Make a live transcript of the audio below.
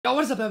Yo,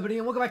 what is up, everybody,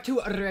 and welcome back to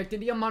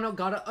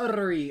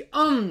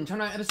Nademonogatari.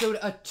 Tonight, episode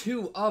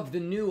 2 of the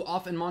new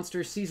Off and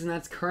Monsters season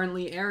that's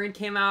currently airing.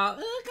 Came out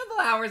a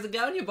couple hours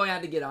ago, and your boy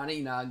had to get on it,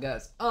 you know how it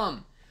goes.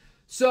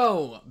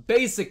 So,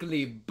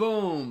 basically,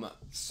 boom.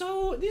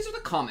 So, these are the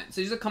comments.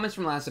 These are the comments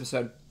from last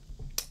episode.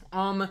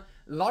 A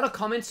lot of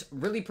comments.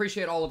 Really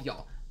appreciate all of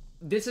y'all.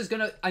 This is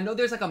gonna, I know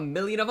there's like a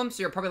million of them,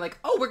 so you're probably like,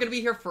 oh, we're gonna be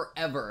here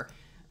forever.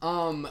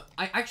 I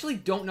actually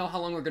don't know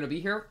how long we're gonna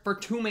be here for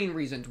two main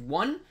reasons.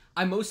 One,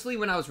 I mostly,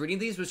 when I was reading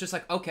these, was just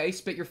like, okay,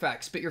 spit your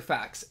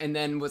facts, and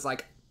then was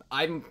like,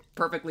 I'm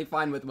perfectly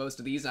fine with most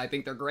of these, and I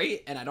think they're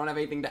great, and I don't have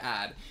anything to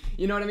add.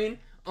 You know what I mean?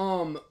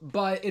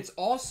 But it's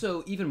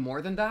also, even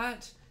more than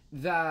that,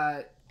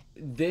 that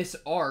this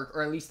arc,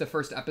 or at least the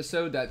first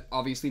episode that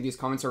obviously these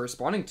comments are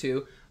responding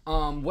to,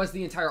 was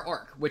the entire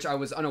arc, which I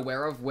was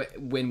unaware of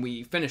when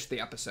we finished the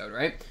episode,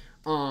 right?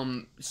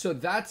 So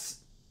that's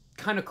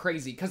kind of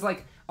crazy, because,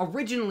 like,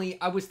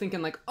 originally I was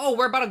thinking, like, oh,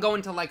 we're about to go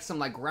into, like, some,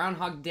 like,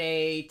 Groundhog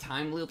Day,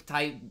 time loop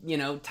type, you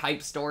know,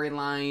 type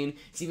storyline,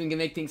 see if we can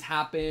make things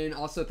happen,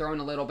 also throwing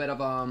a little bit of,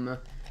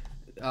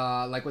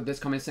 like what this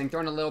comment is saying,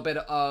 throwing a little bit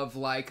of,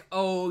 like,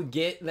 oh,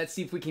 let's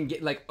see if we can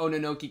get, like,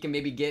 Ononoki can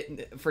maybe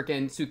get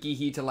freaking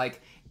Tsukihi to,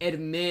 like,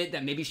 admit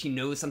that maybe she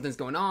knows something's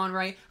going on,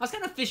 right? I was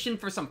kind of fishing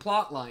for some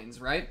plot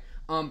lines, right?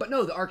 But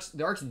no, the arc's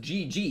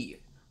GG.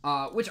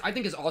 Which I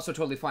think is also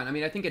totally fine. I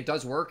mean, I think it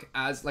does work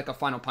as, like, a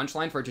final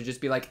punchline for it to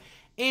just be like,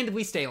 and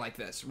we stay like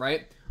this,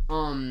 right?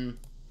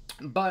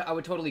 But I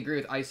would totally agree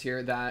with Ice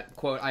here that,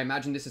 quote, I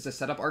imagine this is a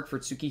setup arc for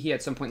Tsukihi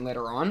at some point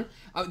later on.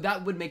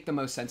 That would make the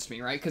most sense to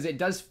me, right? Because it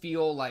does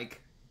feel like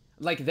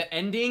the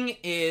ending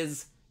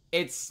is,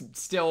 it's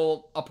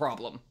still a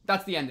problem.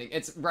 That's the ending.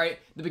 It's, right?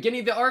 The beginning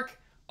of the arc,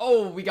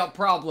 oh, we got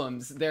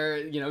problems. There,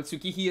 you know,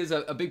 Tsukihi is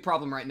a big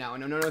problem right now,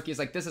 and Ononoki is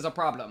like, this is a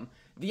problem.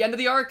 The end of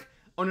the arc,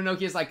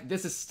 Ononoki is like,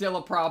 this is still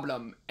a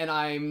problem, and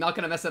I'm not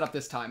gonna mess it up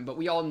this time, but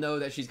we all know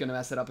that she's gonna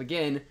mess it up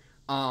again.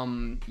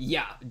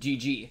 Yeah,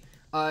 GG.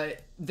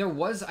 There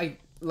was,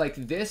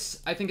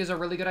 this, I think, is a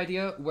really good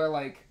idea, where,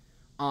 like,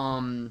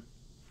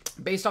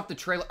 based off the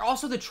trailer,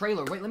 also the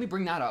trailer, wait, let me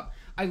bring that up.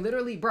 I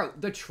literally, bro,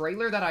 the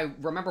trailer that I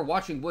remember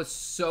watching was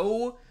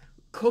so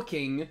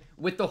cooking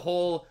with the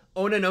whole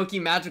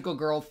Ononoki magical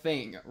girl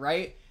thing,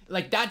 right?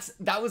 Like, that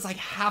was, like,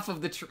 half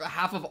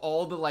of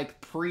all the,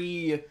 like,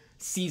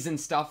 pre-season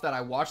stuff that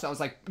I watched. That was,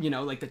 like, you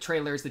know, like, the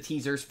trailers, the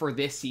teasers for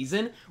this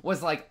season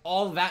was, like,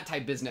 all that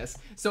type business.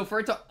 So for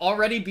it to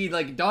already be,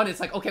 like, done, it's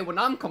like, okay, well,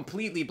 now I'm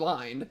completely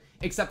blind,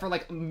 except for,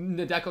 like,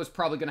 Nadeko's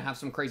probably gonna have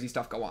some crazy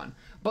stuff go on.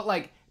 But,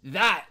 like,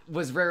 that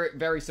was very,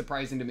 very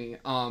surprising to me,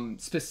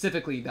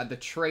 specifically that the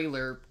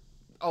trailer,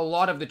 a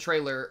lot of the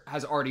trailer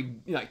has already,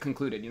 like,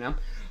 concluded, you know?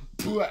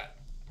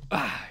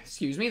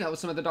 Excuse me, that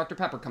was some of the Dr.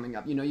 Pepper coming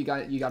up. You know, you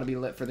got to be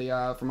lit for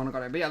the for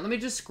Monogatari. But yeah, let me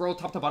just scroll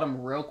top to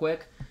bottom real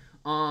quick.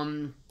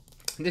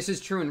 This is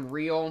true and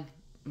real.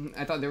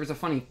 I thought there was a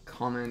funny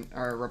comment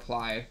or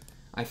reply,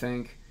 I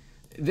think.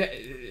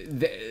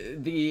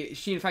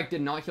 She in fact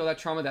did not heal that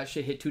trauma. That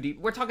shit hit too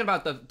deep. We're talking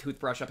about the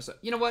toothbrush episode.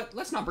 You know what?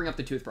 Let's not bring up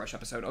the toothbrush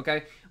episode,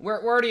 okay?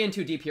 We're already in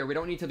too deep here. We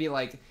don't need to be,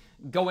 like,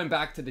 going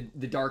back to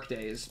the dark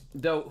days.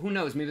 Though, who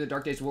knows? Maybe the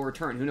dark days will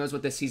return. Who knows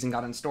what this season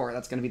got in store?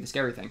 That's gonna be the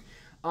scary thing.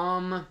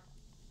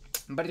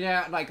 But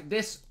yeah, like,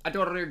 this, I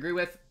totally agree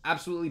with.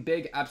 Absolutely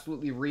big,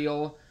 absolutely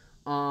real.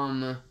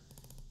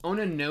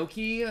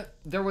 Ononoki,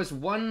 there was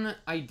one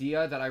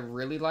idea that I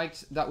really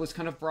liked that was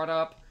kind of brought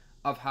up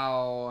of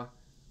how,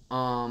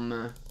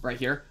 right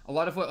here, a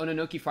lot of what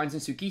Ononoki finds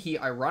in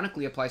Tsukihi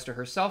ironically applies to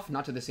herself,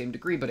 not to the same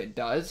degree, but it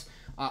does.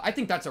 I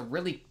think that's a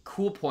really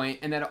cool point,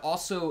 and that it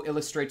also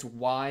illustrates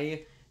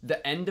why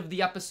the end of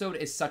the episode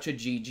is such a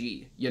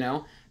GG, you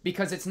know?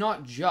 Because it's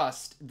not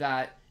just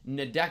that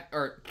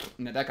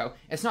Nadeko,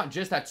 it's not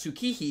just that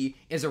Tsukihi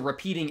is a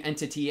repeating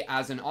entity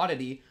as an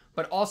oddity,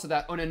 but also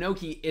that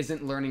Ononoki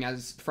isn't learning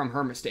from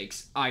her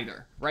mistakes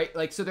either, right?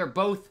 Like, so they're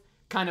both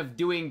kind of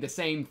doing the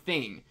same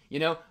thing, you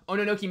know?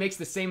 Ononoki makes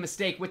the same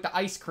mistake with the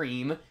ice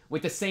cream,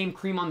 with the same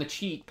cream on the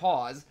cheek,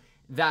 pause,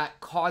 that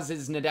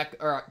causes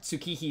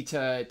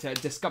Tsukihi to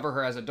discover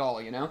her as a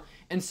doll, you know?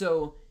 And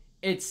so,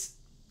 it's,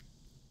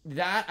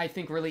 that I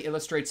think really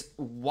illustrates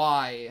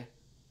why,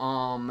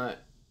 or,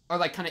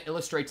 like, kind of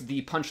illustrates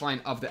the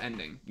punchline of the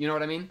ending. You know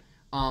what I mean?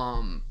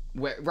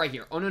 Right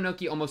here.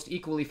 Ononoki almost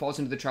equally falls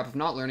into the trap of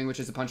not learning,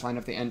 which is the punchline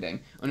of the ending.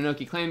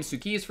 Ononoki claims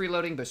Tsuki is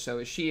freeloading, but so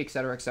is she,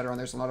 etc., etc., and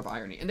there's a lot of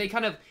irony. And they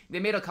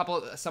made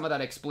some of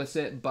that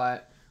explicit,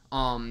 but,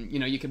 you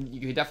know, you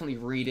could definitely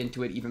read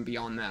into it even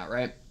beyond that,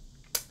 right?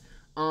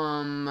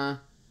 And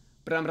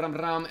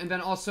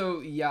then also,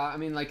 yeah, I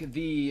mean, like,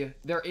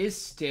 there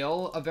is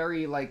still a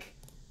very, like,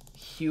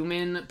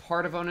 human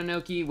part of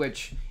Ononoki,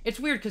 which, it's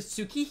weird because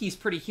Tsukihi's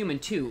pretty human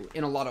too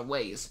in a lot of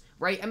ways,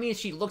 right? I mean,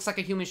 she looks like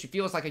a human, she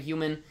feels like a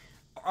human,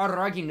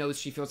 Araragi knows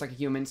she feels like a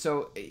human,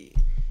 so,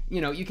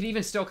 you know, you could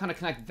even still kind of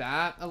connect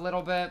that a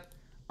little bit.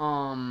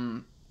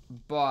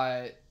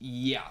 But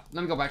yeah,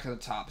 let me go back to the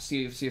top,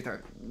 see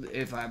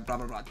if I blah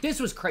blah blah.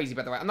 This was crazy,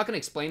 by the way. I'm not gonna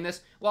explain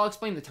this. Well, I'll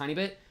explain the tiny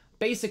bit.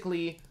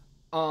 Basically,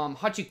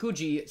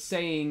 Hachikuji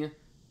saying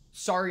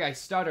sorry I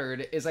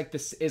stuttered is like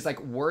this is like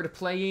word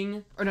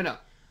playing, or no,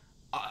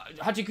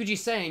 Hachikuji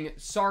saying,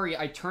 sorry,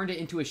 I turned it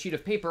into a sheet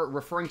of paper,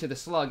 referring to the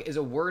slug, is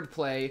a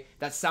wordplay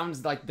that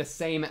sounds like the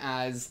same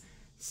as,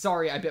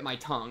 sorry, I bit my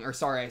tongue, or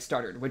sorry, I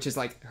stuttered, which is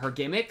like her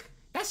gimmick.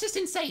 That's just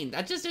insane.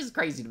 That just is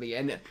crazy to me.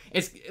 And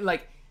it's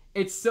like,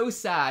 it's so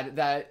sad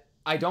that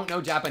I don't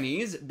know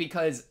Japanese,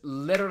 because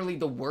literally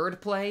the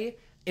wordplay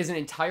is an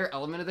entire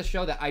element of the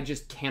show that I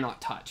just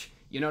cannot touch.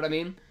 You know what I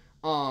mean?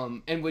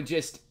 And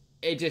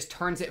it just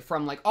turns it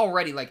from like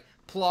already like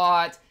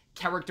plot,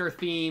 character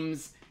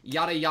themes,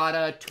 yada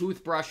yada,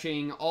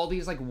 toothbrushing, all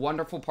these like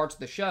wonderful parts of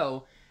the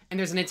show, and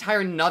there's an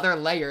entire another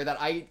layer that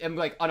I am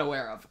like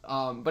unaware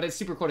of. But it's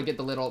super cool to get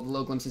the little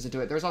glimpses into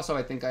it. There's also,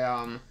 I think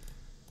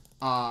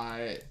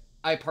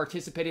I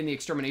participated in the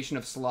extermination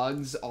of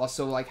slugs,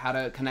 also like had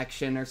a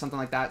connection or something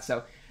like that.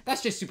 So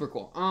that's just super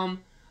cool.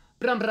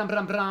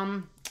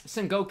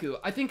 Sengoku.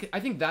 I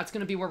think that's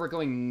gonna be where we're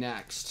going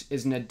next,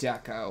 is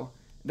Nadeko.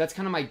 That's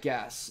kind of my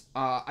guess.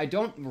 I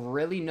don't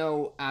really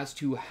know as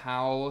to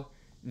how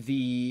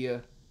the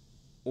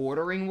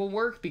ordering will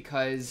work,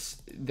 because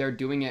they're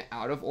doing it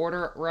out of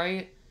order,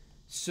 right?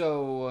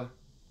 So,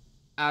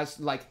 as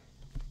like,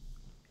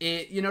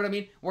 you know what I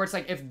mean? Where it's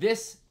like, if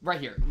this, right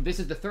here, this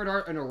is the third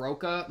art in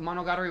Oroka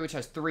Monogatari, which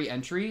has 3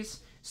 entries.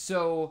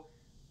 So,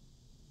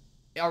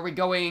 are we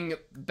going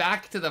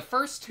back to the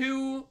first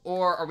 2,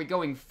 or are we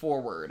going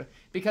forward?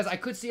 Because I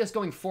could see us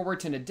going forward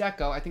to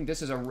Nadeko. I think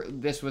this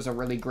was a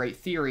really great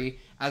theory,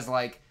 as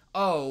like,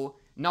 oh,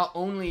 not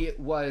only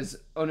was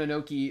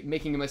Ononoki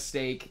making a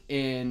mistake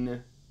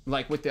in,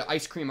 like, with the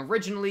ice cream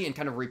originally and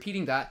kind of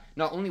repeating that,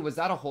 not only was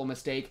that a whole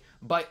mistake,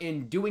 but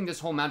in doing this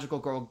whole magical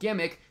girl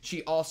gimmick,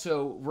 she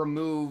also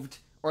removed,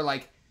 or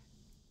like,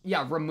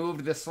 yeah,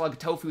 removed the slug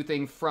tofu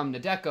thing from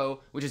Nadeko,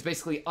 which is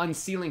basically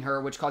unsealing her,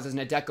 which causes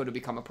Nadeko to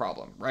become a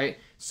problem, right?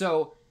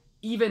 So,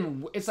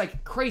 even, it's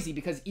like crazy,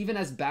 because even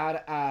as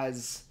bad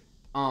as,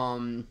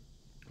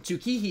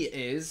 Tsukihi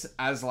is,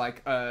 as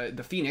like,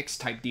 the Phoenix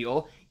type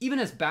deal, even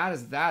as bad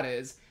as that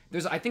is,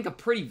 there's, I think, a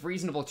pretty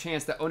reasonable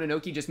chance that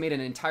Ononoki just made an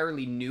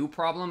entirely new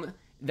problem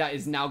that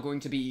is now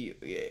going to be,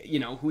 you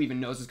know, who even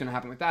knows what's going to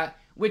happen with that,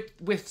 with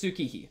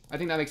Tsukihi. I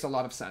think that makes a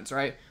lot of sense,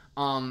 right?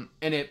 And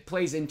it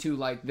plays into,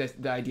 like,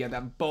 the idea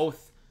that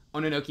both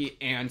Ononoki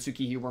and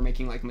Tsukihi were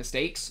making, like,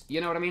 mistakes,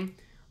 you know what I mean?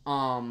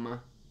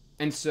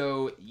 And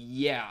so,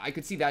 yeah, I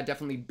could see that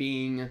definitely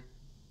being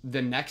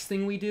the next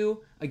thing we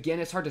do. Again,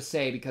 it's hard to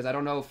say, because I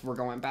don't know if we're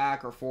going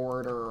back or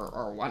forward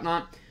or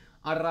whatnot.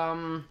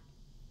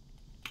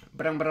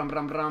 Brum brum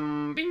brum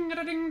brum. Bing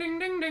ding ding ding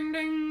ding ding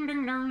ding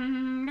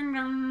ding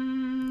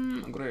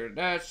ding. Great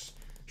dash.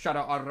 Shout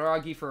out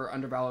Aragi for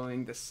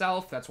undervaluing the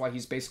self. That's why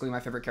he's basically my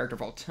favorite character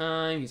of all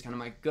time. He's kind of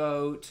my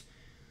goat.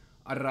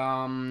 Shout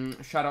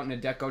out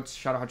Nadeko.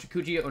 Shout out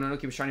Hachikuji.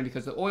 Ononoki was shining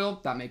because of the oil.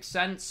 That makes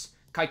sense.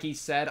 Kaiki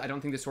said, I don't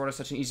think this world is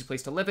such an easy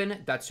place to live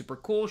in. That's super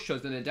cool.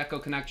 Shows the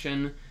Nadeko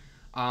connection.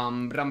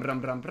 Brum brum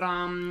brum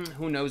brum.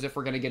 Who knows if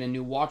we're going to get a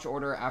new watch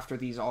order after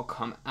these all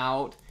come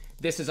out.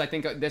 This is, I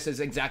think, this is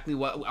exactly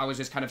what I was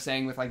just kind of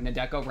saying with, like,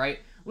 Nadeko, right?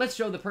 Let's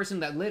show the person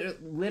that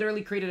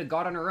literally created a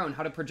god on her own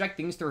how to project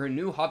things through her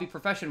new hobby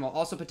profession while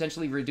also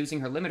potentially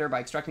reducing her limiter by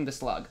extracting the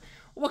slug.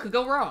 What could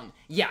go wrong?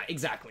 Yeah,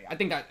 exactly. I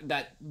think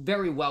that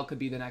very well could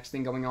be the next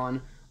thing going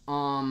on.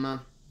 I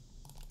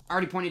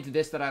already pointed to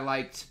this that I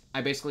liked.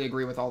 I basically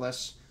agree with all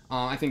this.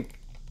 I think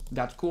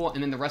that's cool.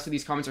 And then the rest of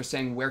these comments are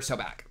saying, we're so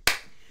back.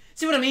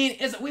 See what I mean?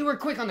 Is we were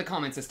quick on the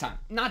comments this time.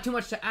 Not too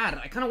much to add.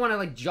 I kind of want to,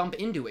 like, jump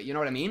into it, you know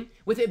what I mean?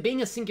 With it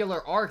being a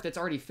singular arc that's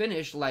already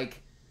finished,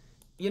 like,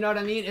 you know what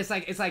I mean? It's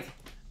like,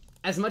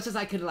 as much as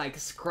I could, like,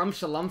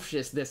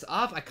 scrumptious this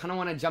up, I kind of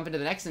want to jump into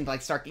the next and,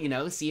 like, start, you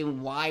know,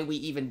 seeing why we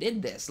even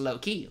did this,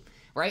 low-key,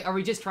 right? Are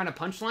we just trying to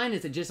punchline?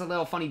 Is it just a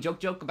little funny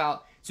joke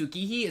about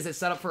Tsukihi? Is it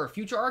set up for a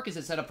future arc? Is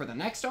it set up for the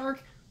next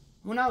arc?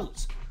 Who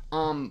knows?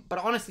 But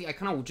honestly, I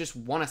kind of just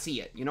want to see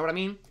it, you know what I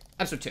mean?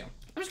 Episode 2.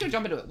 I'm just gonna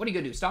jump into it. What are you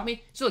gonna do? Stop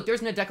me? So look,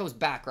 there's Nadeko's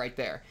back right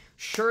there.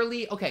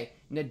 Surely, okay,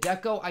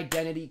 Nadeko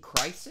identity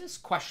crisis?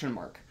 Question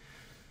mark.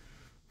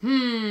 What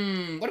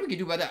do we could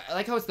do about that? I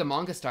like how it's the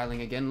manga styling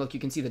again. Look, you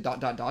can see the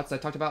dots I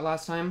talked about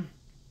last time.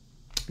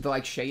 The,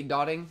 like, shade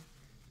dotting.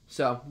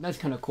 So, that's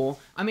kind of cool.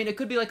 I mean, it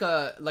could be like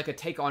a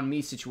take on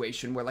me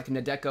situation where, like,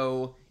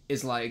 Nadeko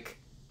is, like,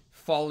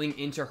 falling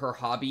into her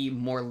hobby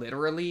more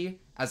literally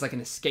as, like, an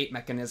escape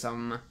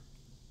mechanism.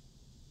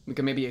 We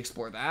could maybe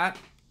explore that,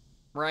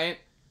 right?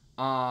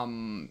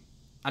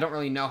 I don't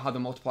really know how the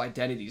multiple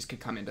identities could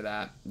come into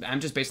that. I'm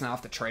just basing that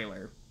off the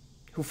trailer.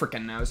 Who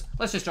freaking knows?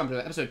 Let's just jump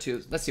into episode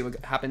 2. Let's see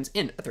what happens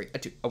in a 3, a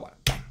 2, a 1.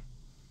 Bang.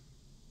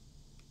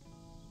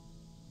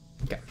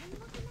 Okay.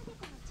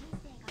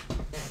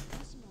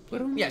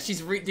 Yeah,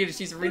 she's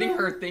reading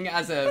her thing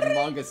as a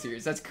manga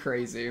series. That's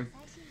crazy.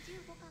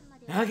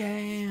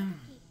 Okay.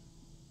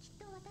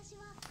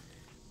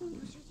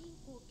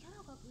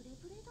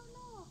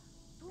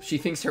 She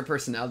thinks her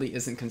personality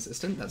isn't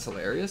consistent. That's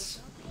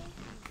hilarious.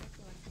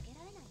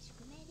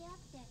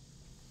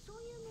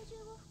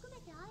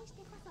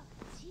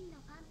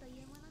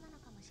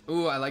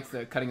 Ooh, I liked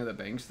the cutting of the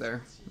bangs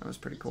there. That was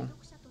pretty cool.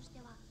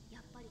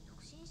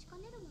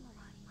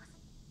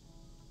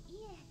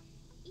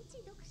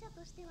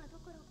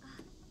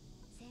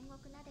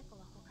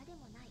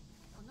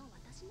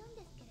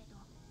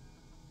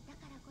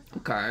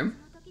 Okay.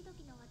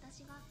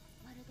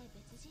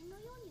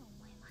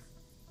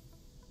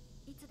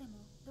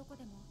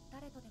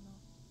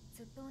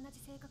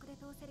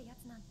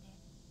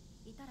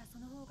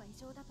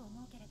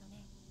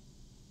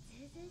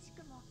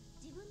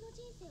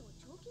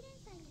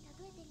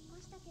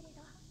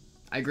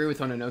 I agree with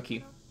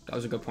Ononoki. That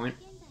was a good point.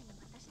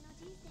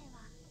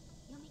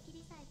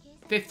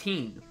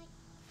 15.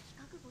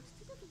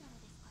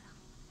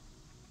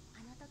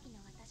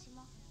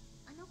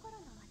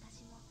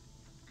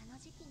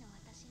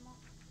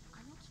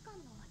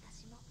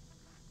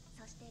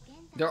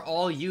 They're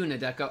all you,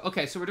 Nadeko.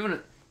 Okay, so we're doing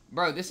it.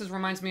 Bro, this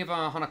reminds me of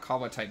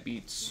Hanakawa type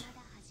beats.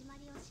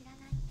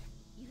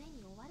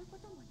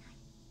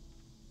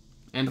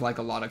 And like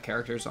a lot of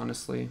characters,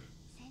 honestly.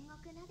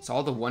 It's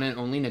all the one and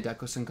only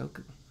Nadeko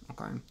Sengoku.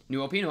 Okay.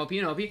 New OP, new OP,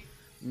 new OP.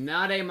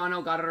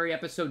 Nademonogatari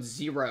episode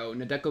 0.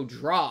 Nadeko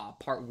Draw,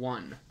 part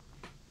 1.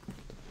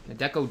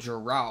 Nadeko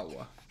Draw.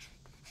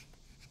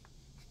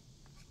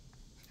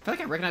 I feel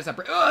like I recognize that.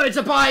 Oh, it's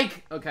a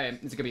bike! Okay,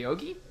 is it gonna be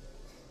Ogi?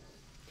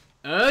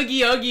 Ogi,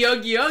 Ogi,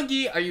 Ogi,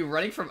 Ogi! Are you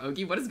running from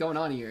Ogi? What is going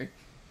on here?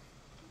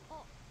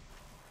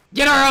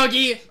 Get her,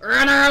 Ogi!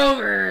 Run her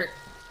over!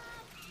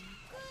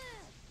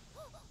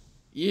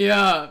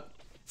 Yeah!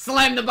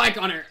 Slam the bike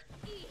on her!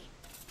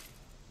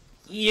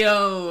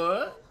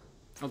 Yo!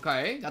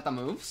 Okay, got the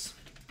moves.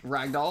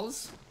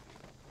 Ragdolls.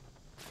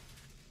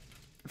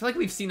 I feel like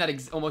we've seen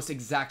that almost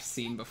exact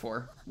scene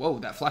before. Whoa,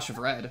 that flash of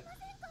red.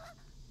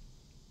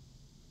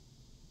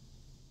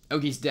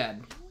 Ogi's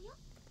dead.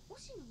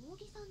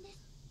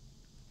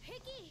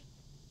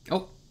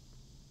 Oh.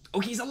 Oh,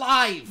 he's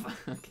alive!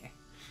 Okay.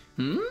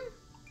 Hmm?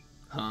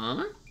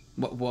 Huh?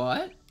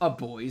 What? A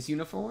boy's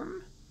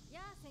uniform?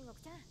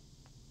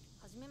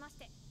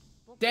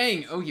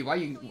 Dang, Ogi,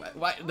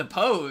 why the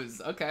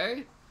pose?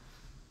 Okay.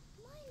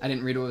 I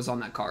didn't read what was on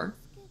that card.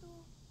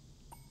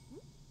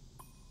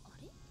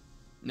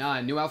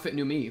 Nah, new outfit,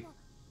 new me.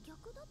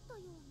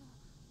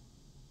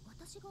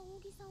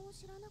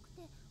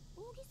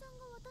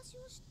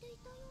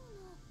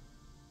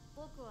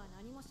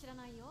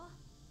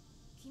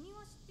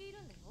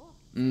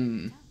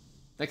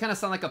 They kind of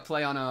sound like a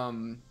play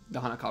on the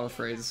Hanakawa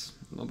phrase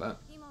a little bit.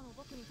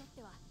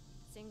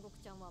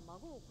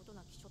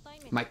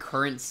 My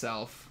current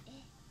self.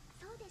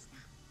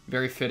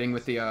 Very fitting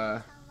with the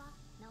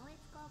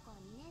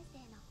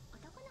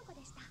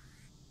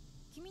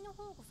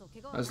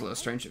that was a little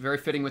strange. Very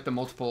fitting with the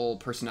multiple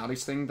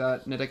personalities thing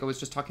that Nadeko was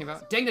just talking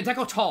about. Dang,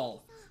 Nadeko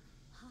tall!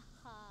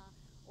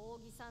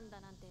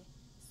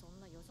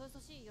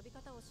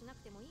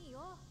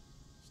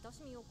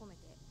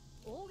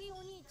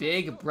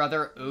 Big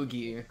brother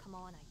Ogi.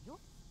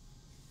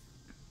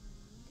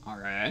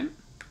 Alright.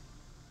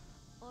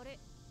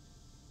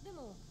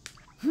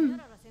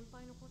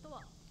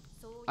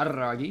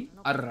 Araragi.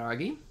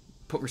 Araragi.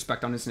 Put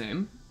respect on his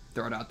name.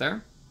 Throw it out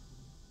there.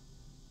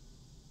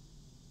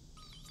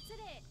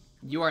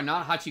 You are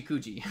not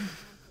Hachikuji.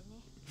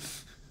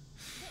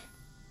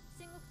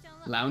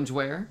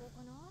 Loungewear.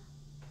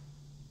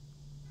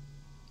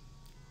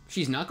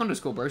 She's not going to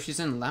school, bro.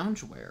 She's in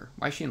loungewear.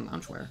 Why is she in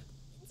loungewear?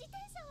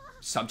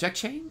 Subject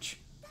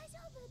change?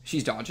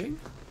 She's dodging?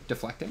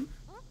 Deflecting?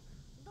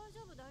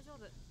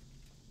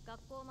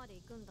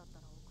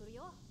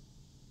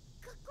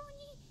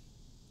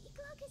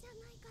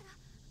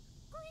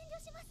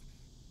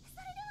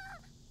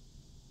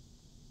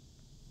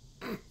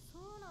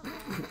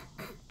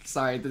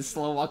 Sorry, the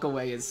slow walk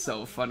away is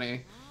so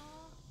funny.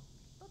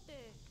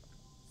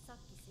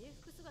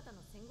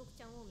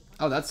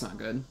 Oh, that's not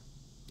good.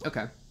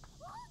 Okay.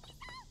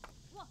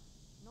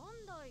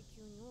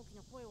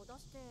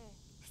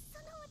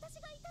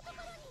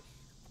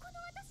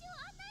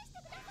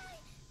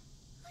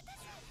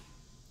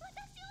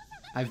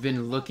 I've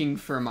been looking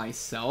for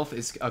myself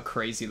is a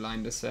crazy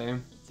line to say.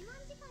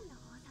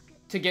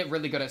 To get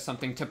really good at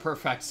something, to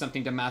perfect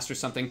something, to master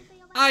something.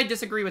 I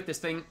disagree with this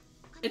thing.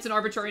 It's an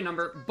arbitrary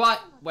number, but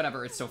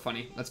whatever, it's so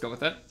funny. Let's go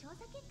with it.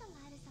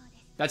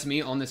 That's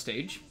me on the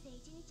stage.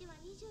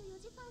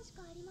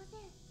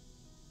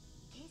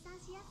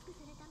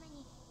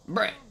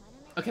 Bruh.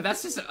 Okay,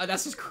 that's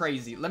just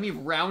crazy. Let me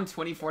round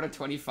 24 to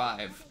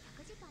 25.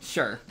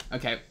 Sure.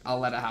 Okay, I'll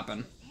let it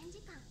happen.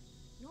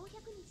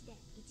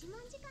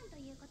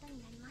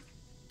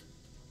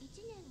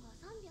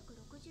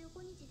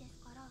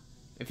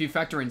 If you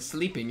factor in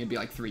sleeping, it'd be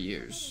like 3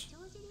 years.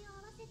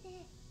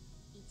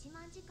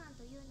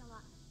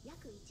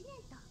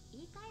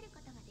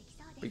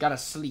 We gotta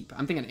sleep.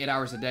 I'm thinking 8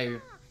 hours a day.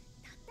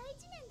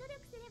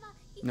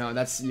 No,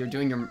 that's you're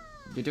doing your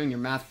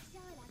math.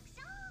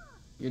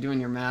 You're doing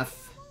your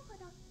math.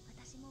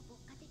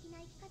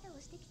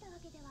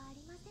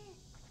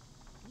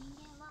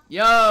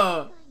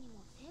 Yo!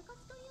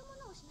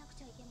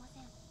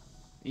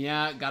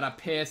 Yeah, gotta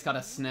piss,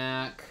 gotta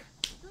snack.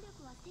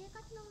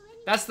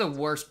 That's the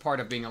worst part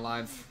of being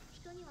alive.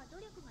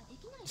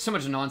 So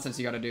much nonsense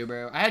you gotta do,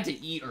 bro. I had to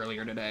eat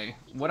earlier today.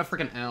 What a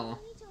freaking L.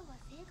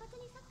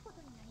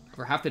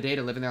 For half the day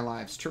to live in their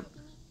lives. True.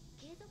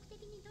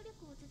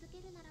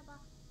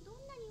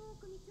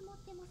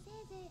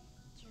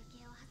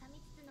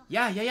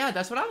 Yeah.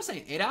 That's what I was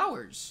saying. 8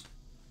 hours.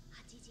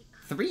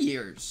 3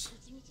 years.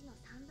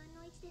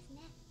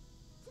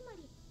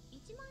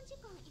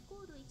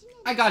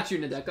 I got you,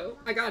 Nadeko.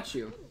 I got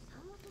you.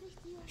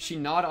 She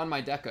gnawed on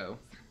my deco.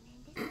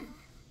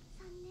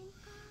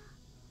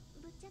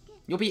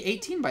 You'll be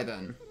 18 by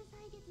then.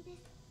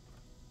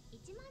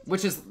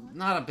 Which is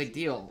not a big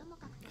deal.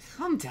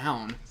 Calm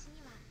down.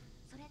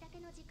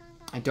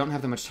 I don't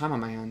have that much time on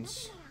my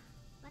hands.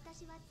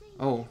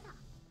 Oh.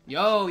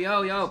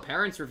 Yo.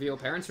 Parents reveal,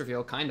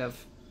 kind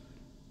of.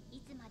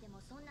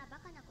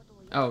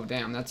 Oh,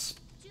 damn, that's...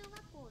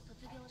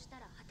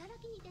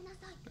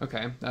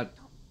 Okay,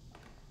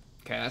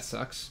 that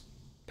sucks.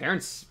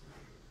 Parents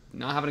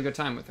not having a good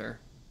time with her.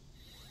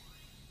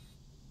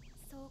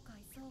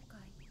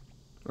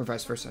 Or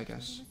vice versa, I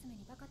guess.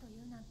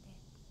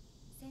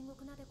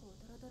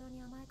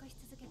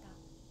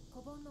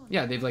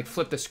 Yeah, they've like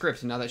flipped the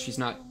script now that she's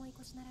not...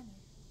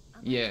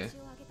 Yeah.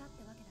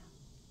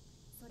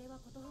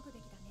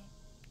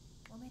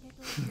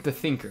 The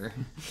thinker.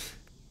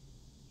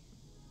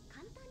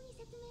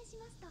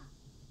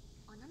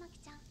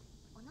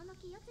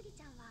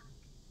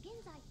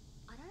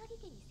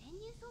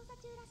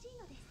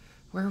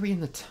 Where are we in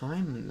the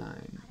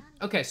timeline?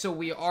 Okay, so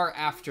we are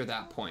after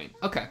that point.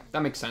 Okay,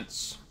 that makes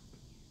sense.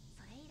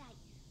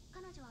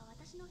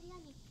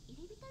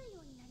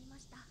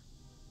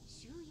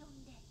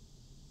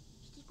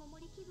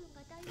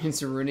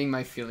 It's ruining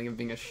my feeling of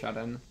being a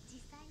shut-in.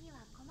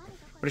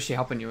 What is she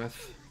helping you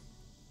with?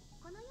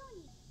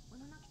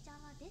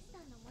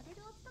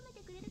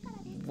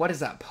 What is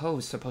that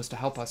pose supposed to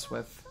help us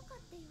with?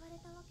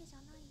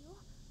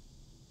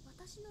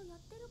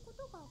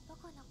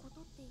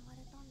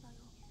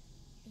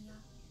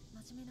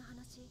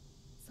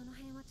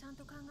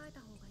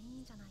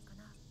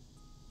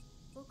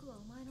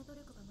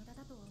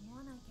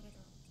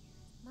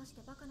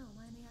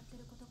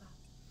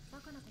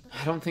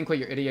 I don't think what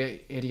your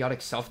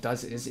idiotic self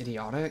does is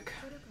idiotic.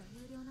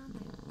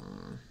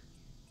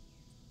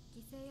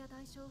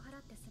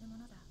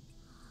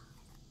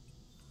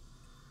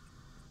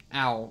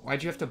 Ow,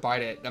 why'd you have to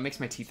bite it? That makes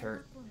my teeth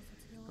hurt.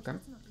 Okay.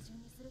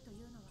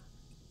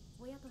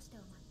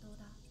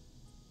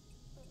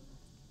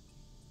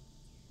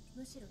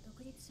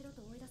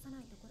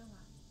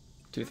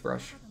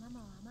 Toothbrush.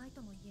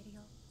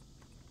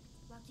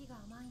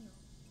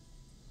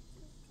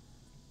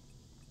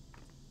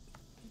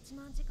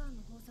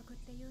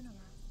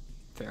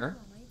 Fair.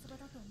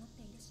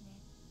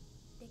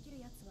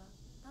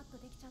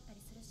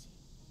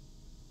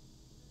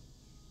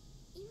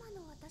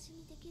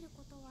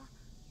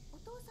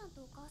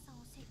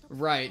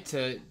 Right,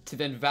 to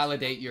then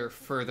validate your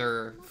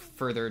further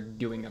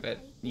doing of it.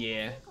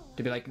 Yeah.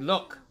 To be like,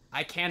 look,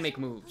 I can make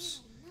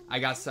moves. I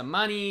got some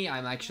money.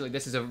 I'm actually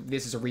this is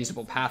a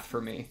reasonable path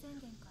for me.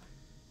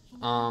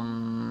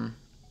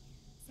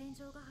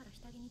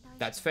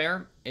 That's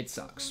fair. It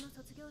sucks.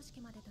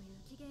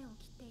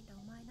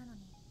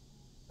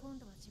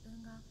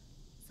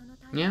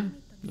 Yeah,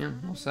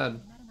 well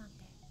said.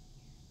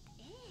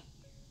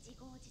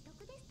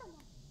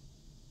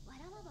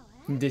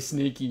 This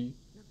sneaky.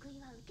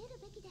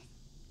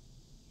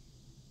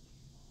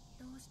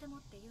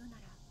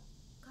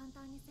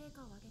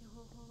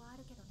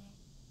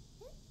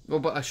 Well,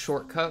 but a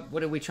shortcut?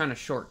 What are we trying to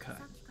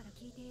shortcut?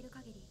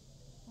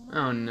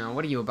 Oh no,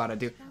 what are you about to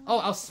do? Oh,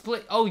 I'll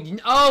split.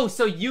 Oh,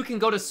 so you can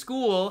go to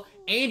school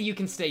and you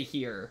can stay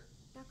here.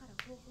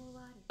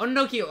 Oh,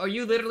 Noki, are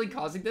you literally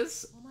causing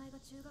this?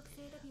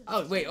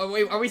 Oh, wait,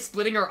 are we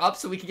splitting her up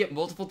so we can get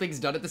multiple things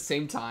done at the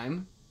same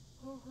time?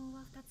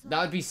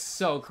 That would be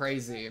so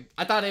crazy.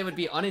 I thought it would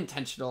be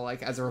unintentional,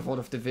 like, as a revolt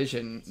of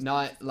division,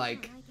 not,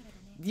 like...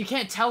 You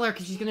can't tell her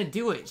because she's gonna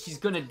do it. She's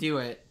gonna do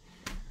it.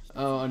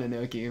 Oh,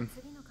 Nonoki.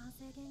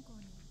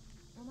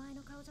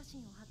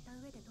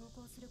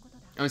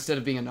 Oh, instead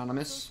of being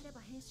anonymous?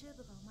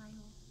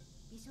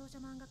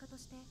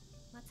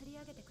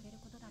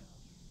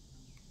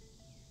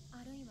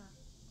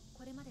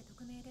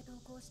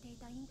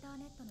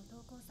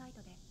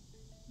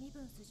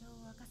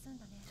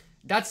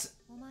 That's...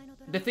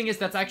 The thing is,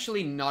 that's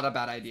actually not a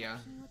bad idea.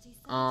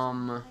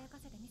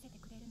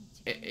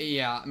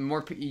 Yeah,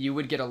 more... You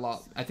would get a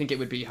lot... I think it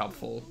would be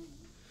helpful.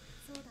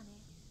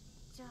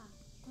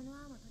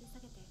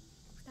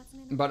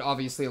 But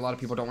obviously, a lot of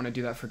people don't want to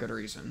do that for good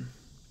reason.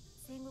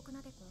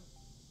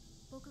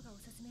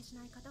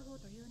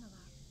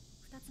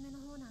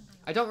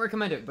 I don't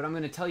recommend it, but I'm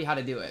going to tell you how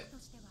to do it.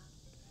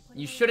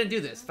 You shouldn't do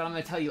this, but I'm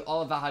going to tell you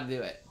all about how to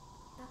do it.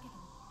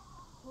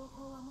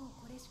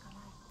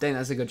 Dang,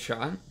 that's a good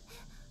shot.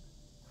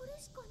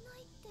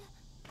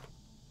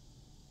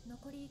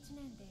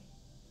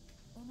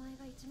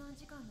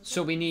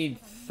 So we need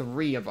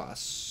 3 of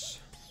us.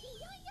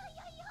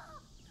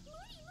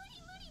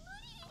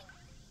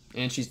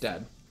 And she's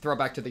dead.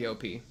 Throwback to the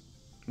OP.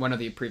 One of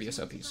the previous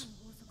OPs.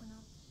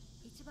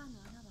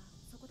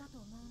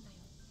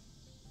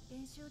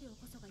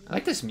 I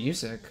like this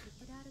music.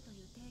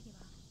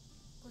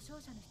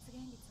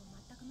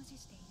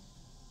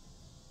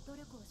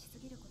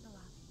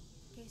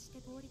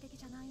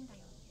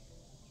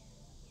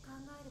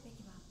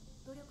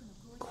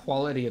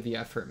 Quality of the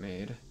effort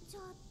made.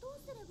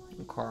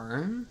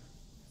 Okay.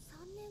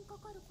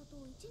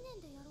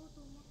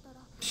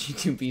 She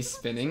could be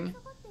spinning.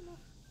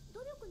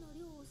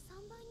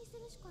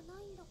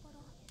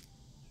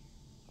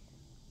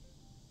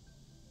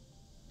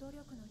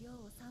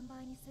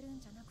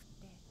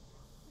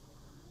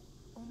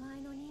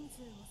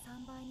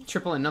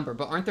 Triple in number,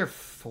 but aren't there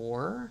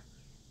 4?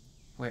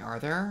 Wait, are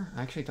there?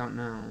 I actually don't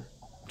know.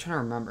 I'm trying to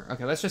remember.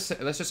 Okay, let's just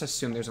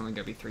assume there's only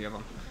gonna be 3 of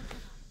them.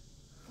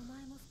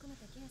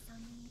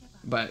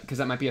 But because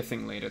that might be a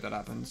thing later that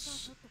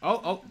happens.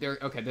 Oh, there.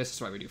 Okay, this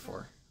is why we do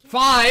 4.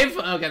 5.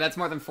 Okay, that's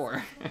more than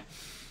 4.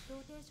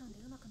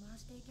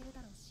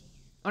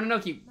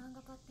 Ononoki.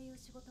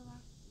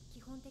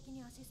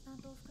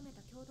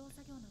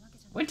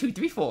 1, 2,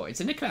 3, 4. It's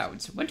in the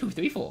clouds. 1, 2,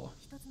 3, 4.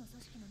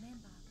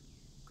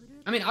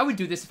 I mean, I would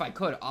do this if I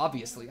could,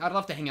 obviously. I'd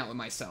love to hang out with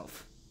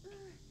myself.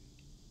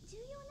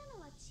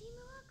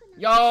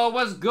 Yo,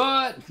 what's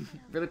good?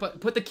 Really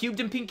put the cubed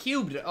in pink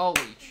cubed.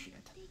 Holy shit.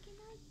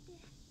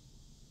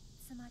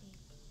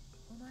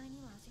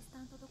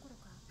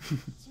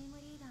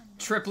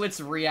 Triplets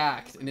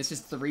react, and it's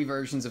just 3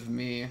 versions of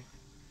me.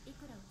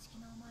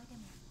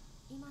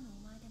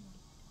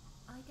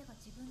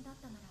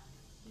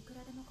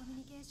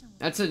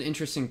 That's an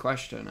interesting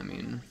question, I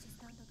mean.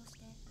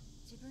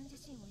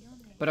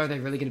 But are they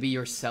really going to be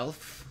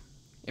yourself?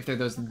 If they're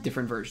those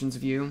different versions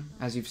of you,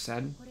 as you've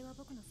said?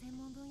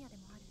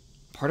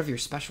 Part of your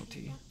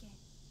specialty.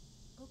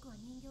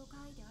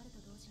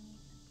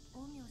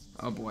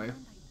 Oh boy.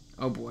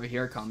 Oh boy,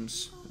 here it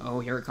comes. Oh,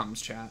 here it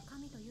comes, chat.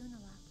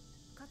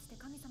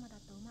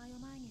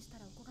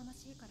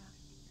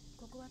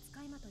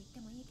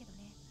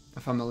 A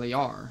familiar.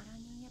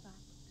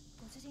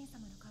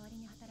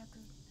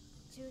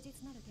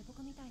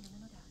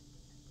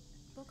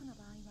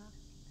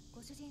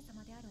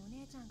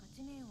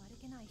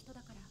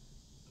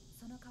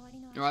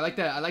 Oh,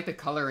 I like the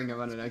coloring of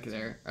Nadeko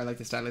there. I like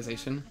the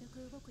stylization.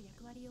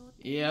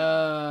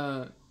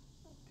 Yeah.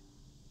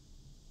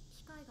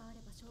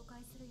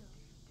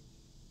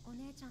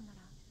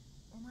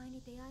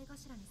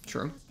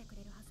 True.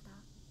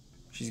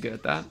 She's good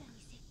at that.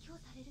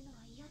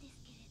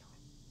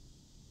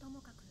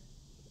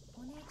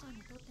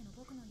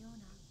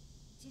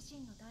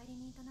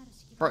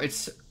 Bro,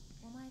 it's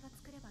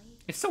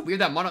so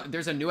weird that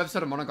there's a new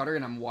episode of Monogatari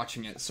and I'm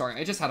watching it. Sorry,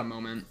 I just had a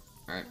moment.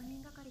 Alright.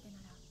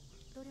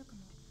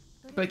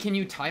 But can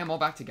you tie them all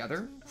back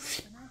together?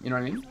 You know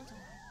what I mean?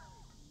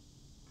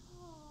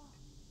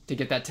 To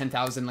get that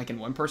 10,000 like in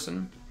one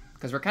person?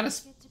 Because we're kind of...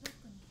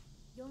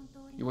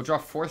 You will draw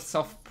 4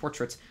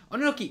 self-portraits.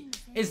 Ononoki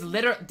is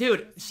literally...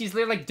 Dude, she's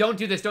literally like, don't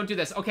do this, don't do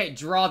this. Okay,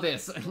 draw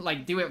this.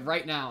 Like, do it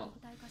right now.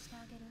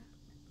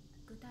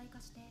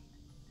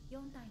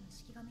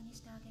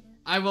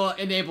 I will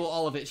enable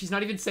all of it. She's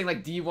not even saying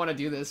like, do you want to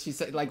do this?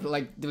 She's like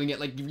doing it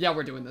like, yeah,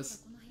 we're doing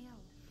this.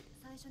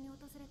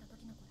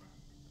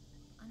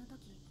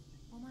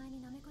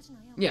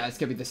 Yeah, it's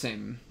gonna be the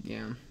same.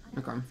 Yeah.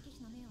 Okay.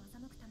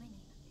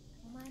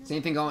 Is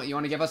anything going? You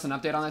want to give us an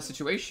update on that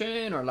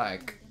situation, or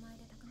like?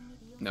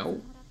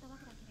 No.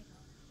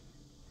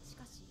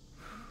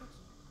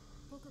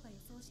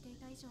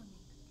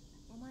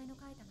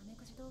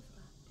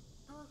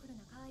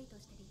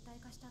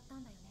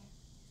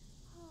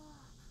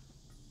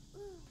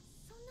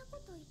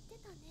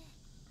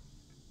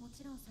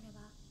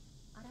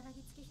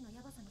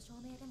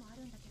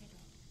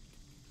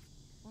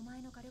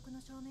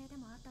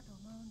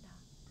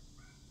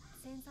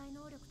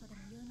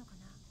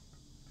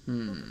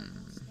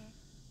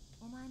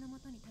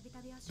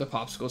 The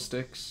popsicle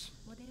sticks.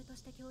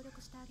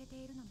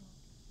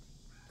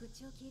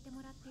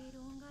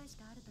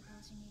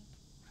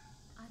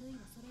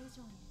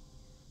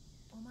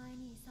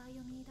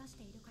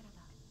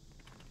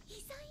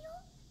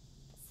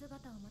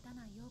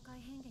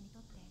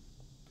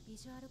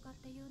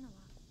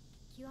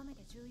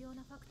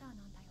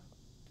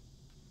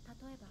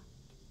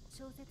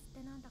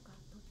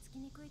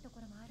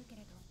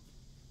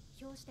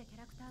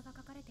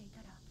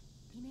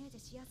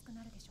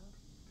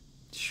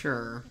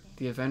 Sure.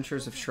 The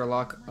Adventures of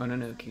Sherlock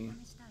Ononoki.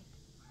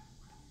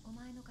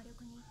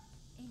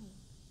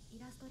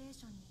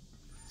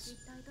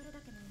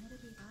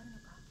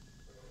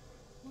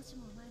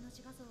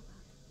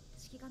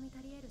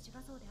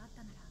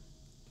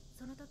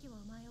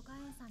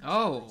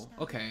 Oh,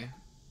 okay.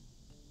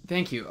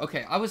 Thank you.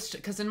 Okay, I was...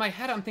 Because in my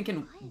head I'm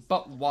thinking,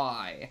 but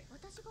why?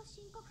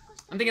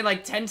 I'm thinking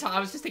like 10 times. I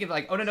was just thinking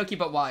like, Ononoki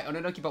but why?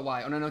 Ononoki but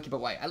why? Ononoki but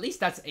why? At least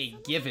that's a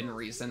given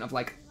reason of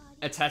like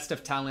a test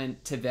of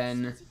talent to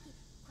then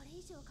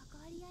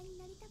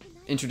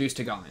introduce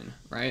to Gain,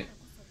 right?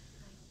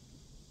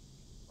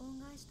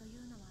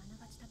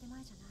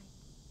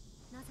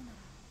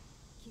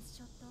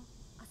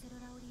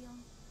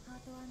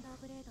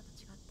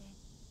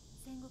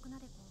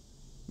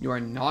 You are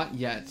not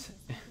yet.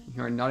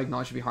 You are not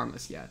acknowledged to be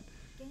harmless yet.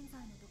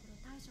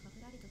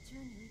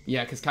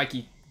 Yeah, because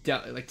Kaiki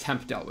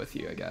temp dealt with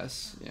you, I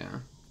guess. Yeah.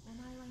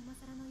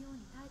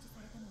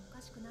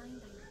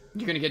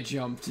 You're gonna get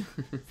jumped.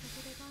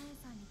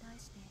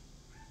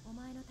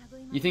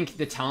 You think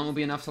the talent will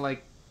be enough to,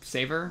 like,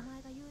 save her?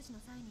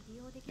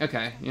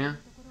 Okay, yeah.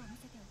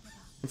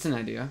 That's an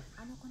idea.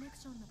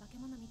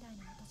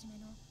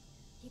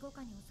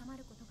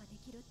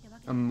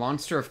 A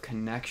monster of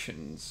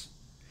connections.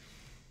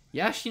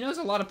 Yeah, she knows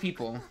a lot of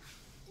people.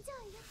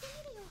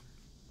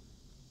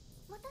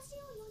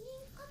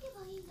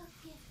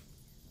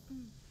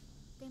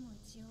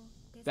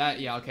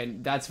 That, yeah, okay,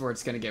 that's where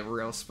it's gonna get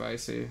real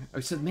spicy. Oh,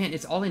 so, man,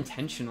 it's all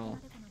intentional.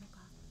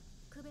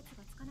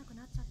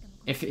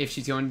 If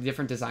she's going to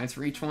different designs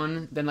for each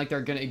one, then, like, they're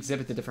gonna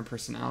exhibit the different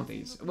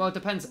personalities. Well, it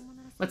depends.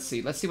 Let's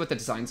see what the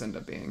designs end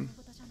up being.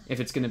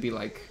 If it's gonna be,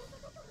 like...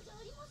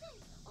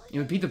 It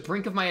would be the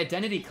brink of my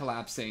identity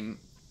collapsing.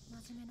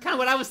 Kind of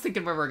what I was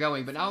thinking where we're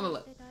going, but now I'm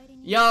gonna...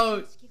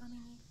 Yo!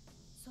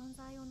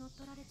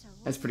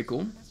 That's pretty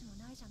cool.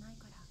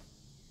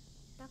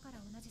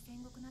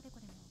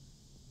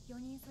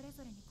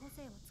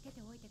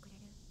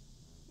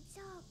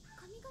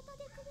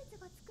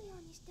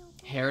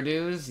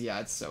 Hairdos? Yeah,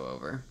 it's so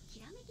over.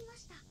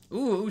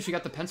 Ooh, she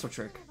got the pencil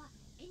trick.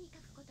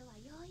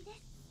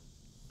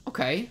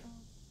 Okay.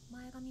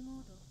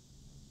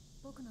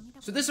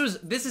 So this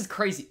is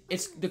crazy.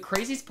 It's the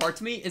craziest part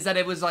to me is that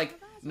it was like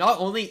not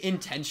only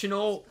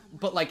intentional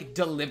but like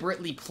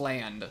deliberately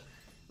planned.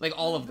 Like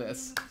all of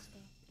this.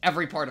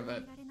 Every part of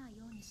it.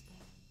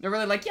 They're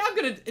really like, yeah,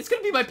 it's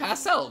gonna be my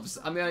past selves.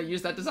 I'm gonna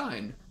use that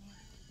design.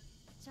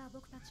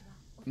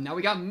 Now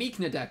we got Meek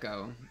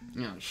Nadeko.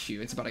 Oh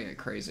shoot, it's about to get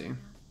crazy.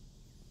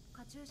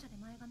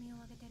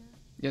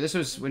 Yeah, this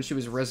was when she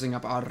was raising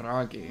up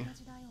Aragi.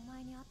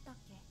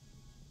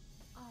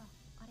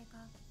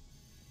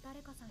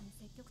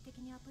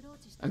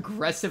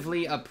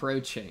 Aggressively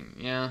approaching.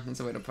 Yeah,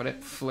 that's a way to put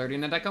it. Flirty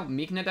Nadeko?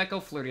 Meek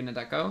Nadeko? Flirty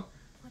Nadeko?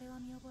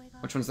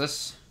 Which one's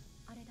this?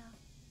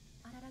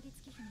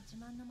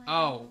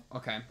 Oh,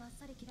 okay.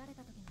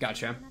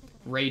 Gotcha.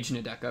 Rage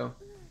Nadeko.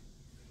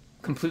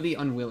 Completely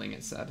unwilling,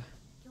 it said.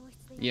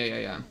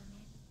 Yeah.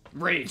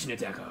 Rage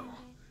Nadeko.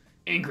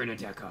 Anger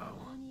Nadeko.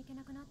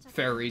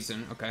 Fair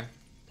reason, okay.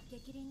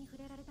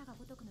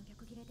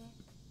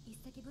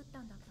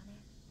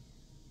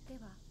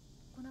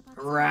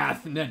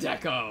 Wrath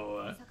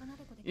Nadeko.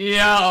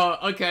 Yeah,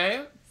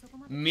 okay.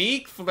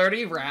 Meek,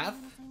 flirty, wrath.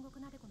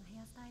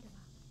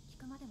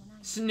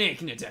 Snake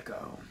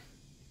Nadeko.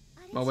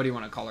 Well, what do you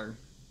want to call her?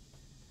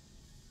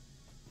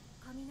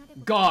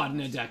 God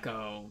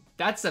Nadeko.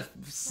 That's a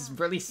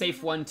really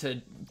safe one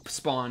to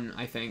spawn,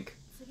 I think.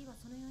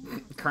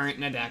 Current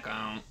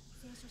Nadeko.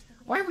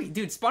 Why are we...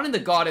 Dude, spawning the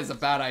god is a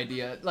bad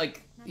idea.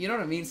 Like, you know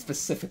what I mean?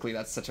 Specifically,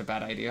 that's such a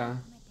bad idea.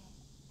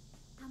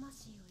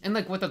 And,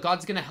 like, what, the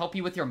god's gonna help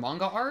you with your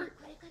manga art?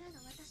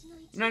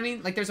 You know what I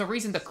mean? Like, there's a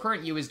reason the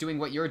current you is doing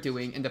what you're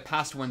doing, and the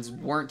past ones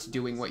weren't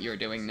doing what you're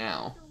doing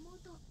now.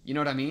 You know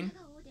what I mean?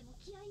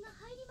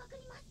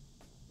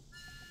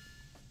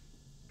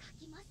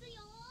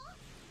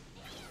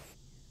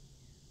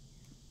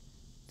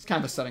 It's kind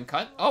of a sudden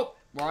cut. Oh,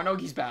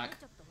 Waranogi's back.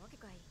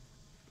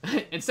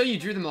 And so you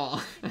drew them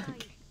all.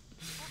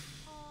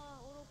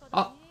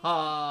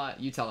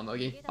 You tell him,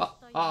 Ogi.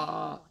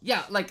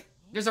 Yeah, like,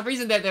 there's a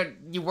reason that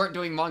you weren't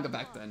doing manga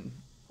back then.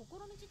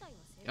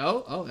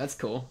 Oh, that's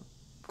cool.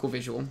 Cool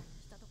visual.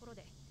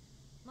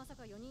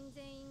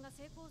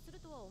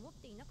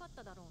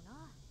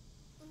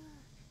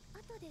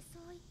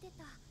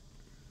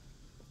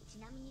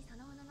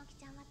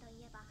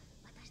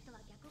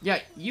 Yeah,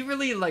 you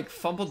really, like,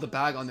 fumbled the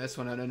bag on this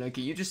one, Ononoki.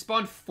 You just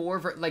spawned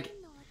 4 like,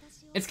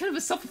 it's kind of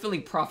a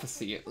self-fulfilling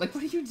prophecy. Like,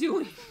 what are you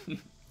doing?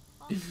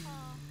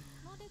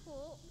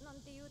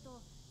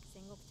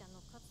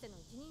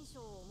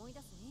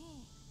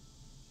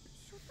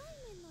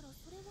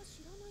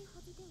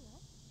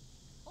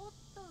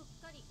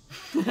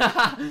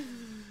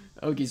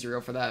 Ogi's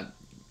real for that.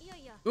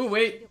 Ooh,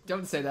 wait,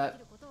 don't say that.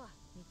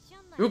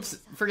 Oops,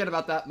 forget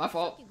about that. My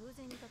fault.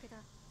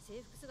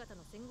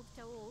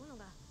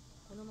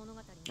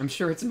 I'm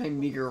sure it's my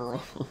meager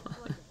role.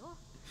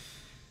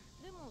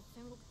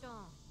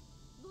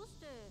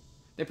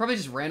 They probably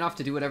just ran off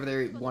to do whatever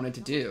they wanted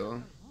to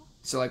do.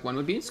 So, like, one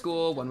would be in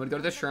school, one would go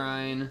to the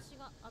shrine,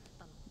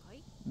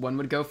 one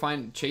would go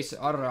chase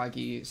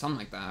Araragi, something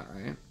like that,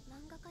 right?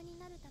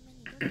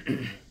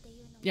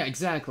 Yeah,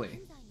 exactly.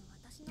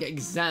 Yeah,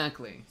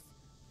 exactly.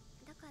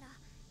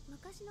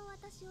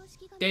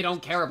 They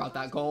don't care about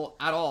that goal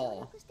at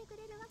all.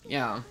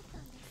 Yeah.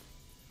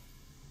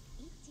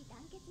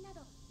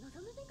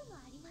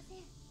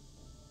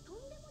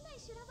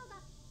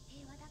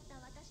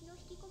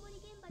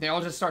 They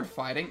all just start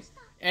fighting.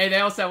 Hey, they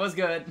all said was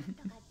good.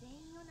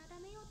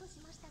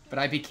 But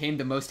I became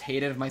the most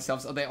hated of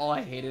myself. So they all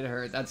hated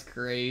her. That's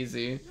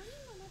crazy.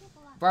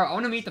 Bro, I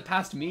want to meet the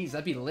past me's.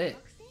 That'd be lit.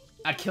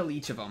 I'd kill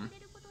each of them.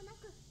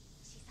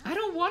 I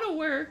don't want to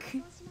work.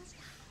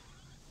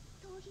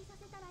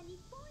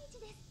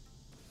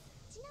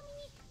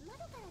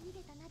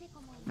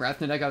 Wrath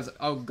Nadeko's...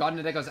 Oh, God,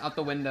 Nadeko's out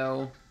the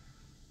window.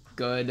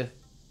 Good.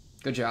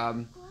 Good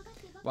job.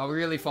 Wow, we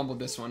really fumbled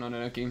this one on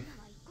Ononoki.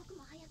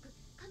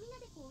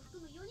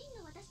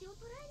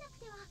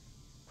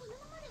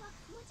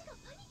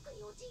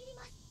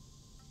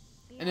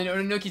 And then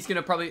Ononoki's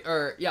gonna probably...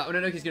 Or, yeah,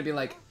 Ononoki's gonna be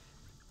like,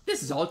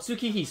 this is all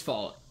Tsukihi's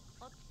fault.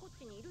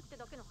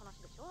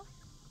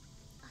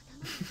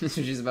 That's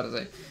what she's about to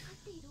say.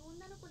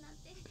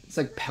 It's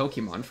like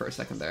Pokemon for a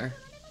second there.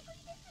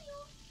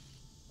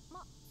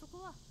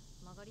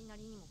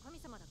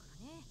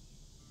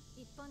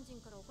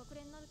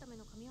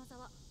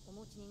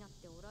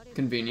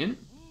 Convenient.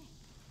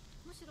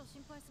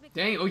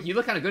 Dang, oh, you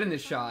look kind of good in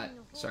this shot.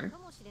 Sorry.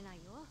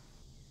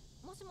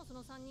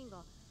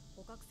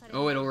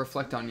 Oh, it'll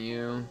reflect on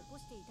you.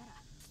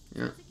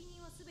 Yeah.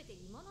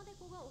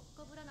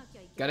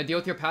 Gotta deal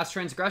with your past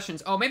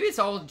transgressions. Oh, maybe it's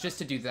all just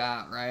to do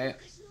that, right?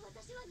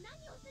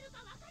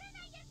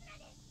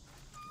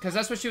 Because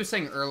that's what she was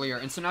saying earlier,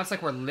 and so now it's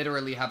like we're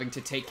literally having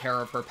to take care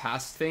of her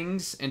past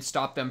things and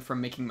stop them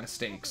from making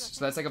mistakes.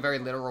 So that's like a very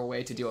literal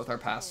way to deal with our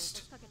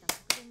past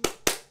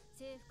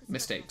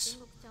mistakes.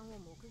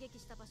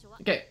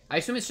 Okay, I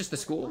assume it's just the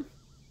school.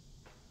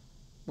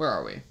 Where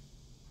are we?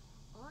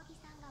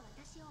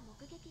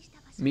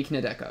 Meek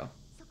Nadeko.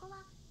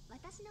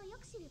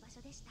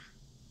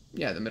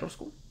 Yeah, the middle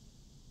school.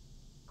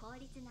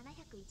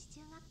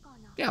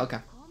 Yeah, okay.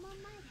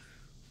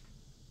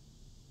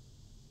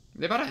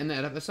 They about to end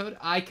that episode?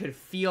 I could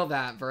feel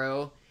that,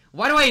 bro.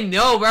 Why do I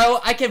know, bro?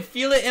 I can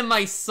feel it in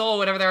my soul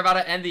whenever they're about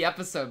to end the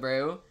episode,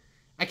 bro.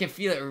 I can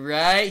feel it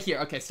right here.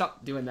 Okay,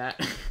 stop doing that.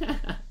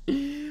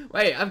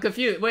 Wait, I'm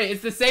confused. Wait,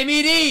 it's the same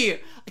ED!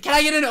 Can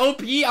I get an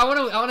OP? I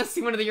wanna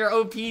see one of your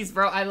OPs,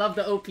 bro. I love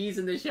the OPs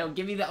in this show.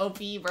 Give me the OP,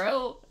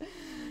 bro.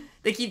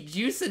 They keep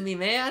juicing me,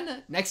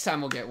 man. Next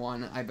time we'll get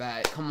one, I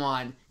bet. Come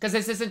on. Because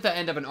this isn't the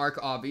end of an arc,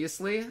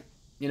 obviously.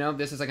 You know,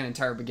 this is like an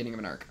entire beginning of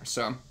an arc.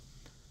 So.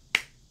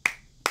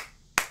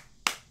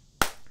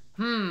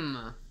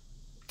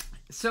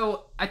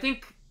 So, I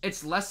think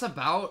it's less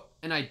about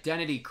an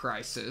identity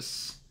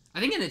crisis. I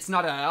think it's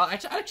not I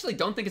actually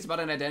don't think it's about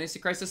an identity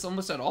crisis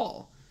almost at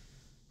all.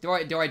 Do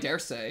I dare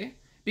say?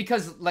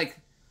 Because, like,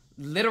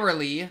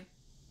 literally,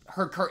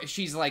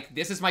 she's like,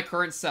 this is my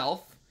current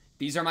self.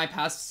 These are my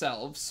past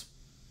selves.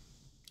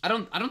 I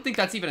don't think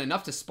that's even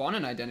enough to spawn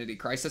an identity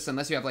crisis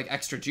unless you have, like,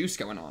 extra juice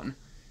going on.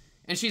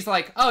 And she's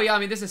like, oh, yeah, I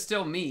mean, this is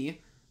still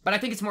me. But I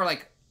think it's more,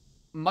 like,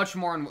 much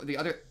more on the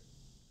other...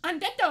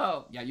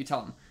 Andetto! Yeah, you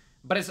tell him.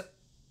 But it's...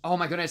 Oh,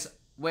 my goodness.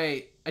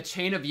 Wait, a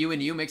chain of you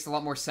and you makes a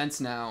lot more sense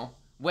now.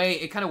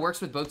 Wait, it kind of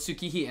works with both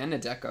Tsukihi and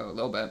Nadeko a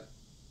little bit.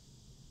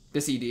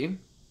 This ED.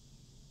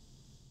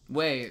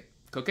 Wait,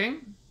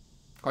 cooking?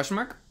 Question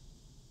mark?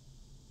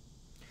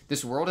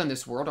 This world and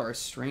this world are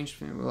strange.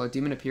 Will a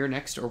demon appear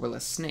next, or will a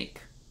snake?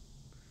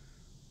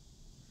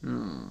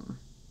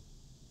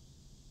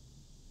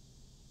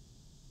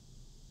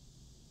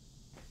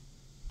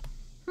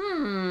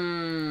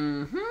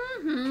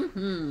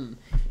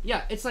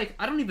 Yeah, it's like,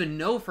 I don't even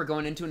know if we're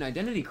going into an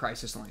identity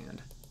crisis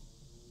land.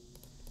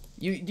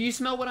 Do you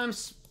smell what I'm...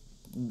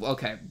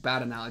 Okay,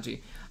 bad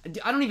analogy.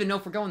 I don't even know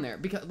if we're going there.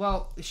 Because,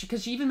 well,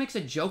 because she even makes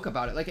a joke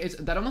about it. Like,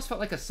 that almost felt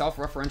like a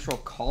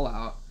self-referential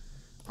call-out.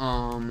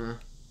 Oh,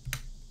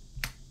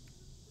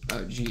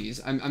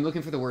 geez. I'm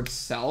looking for the word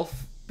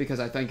self, because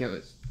I think it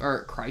was...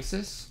 Or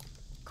crisis?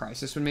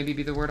 Crisis would maybe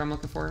be the word I'm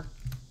looking for.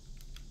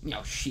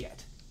 No,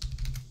 shit.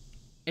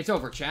 It's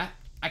over, chat.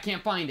 I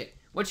can't find it.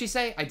 What'd she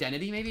say?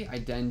 Identity, maybe? Oh,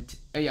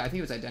 yeah, I think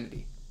it was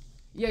identity.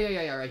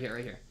 Yeah, right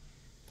here.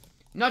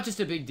 Not just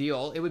a big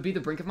deal. It would be the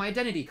brink of my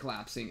identity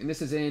collapsing. And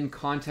this is in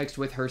context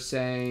with her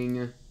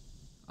saying...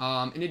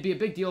 and it'd be a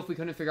big deal if we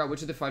couldn't figure out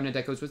which of the 5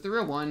 Nadekos was the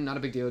real one. Not a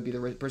big deal. It'd be the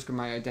risk of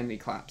my identity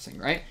collapsing,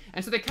 right?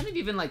 And so they kind of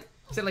even, like,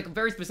 said, like,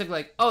 very specifically,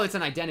 like, oh, it's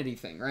an identity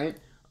thing, right?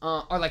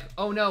 Or, like,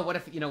 oh, no, what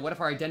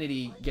if our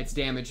identity gets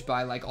damaged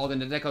by, like, all the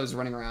Nadekos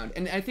running around?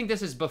 And I think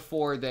this is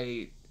before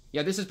they...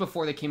 Yeah, this is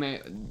before they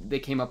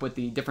came up with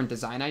the different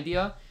design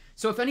idea.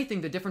 So if anything,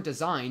 the different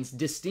designs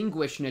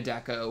distinguish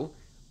Nadeko,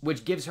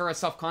 which gives her a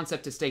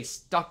self-concept to stay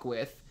stuck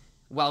with,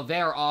 while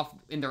they're off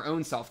in their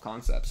own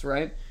self-concepts,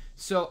 right?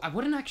 So I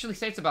wouldn't actually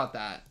say it's about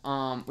that,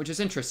 which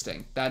is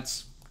interesting.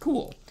 That's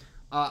cool.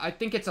 I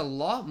think it's a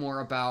lot more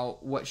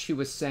about what she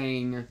was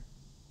saying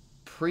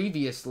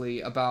previously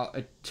about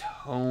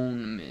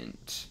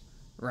atonement,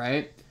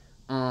 right?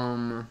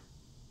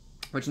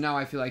 Which now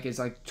I feel like is,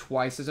 like,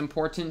 twice as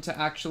important to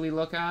actually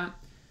look at.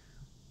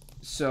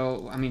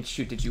 So, I mean,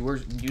 shoot, did you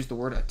use the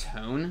word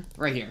atone?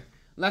 Right here.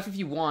 Left if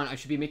you want, I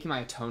should be making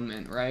my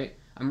atonement, right?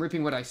 I'm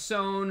reaping what I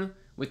sown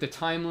with the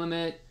time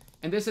limit.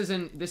 And this is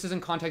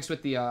in context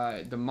with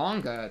the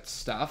manga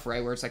stuff,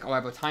 right? Where it's like, oh, I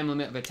have a time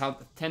limit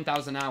of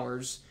 10,000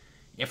 hours,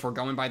 if we're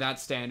going by that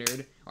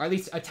standard. Or at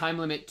least a time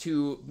limit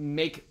to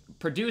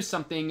produce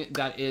something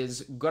that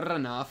is good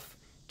enough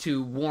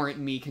to warrant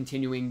me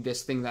continuing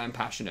this thing that I'm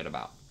passionate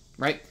about.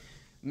 Right?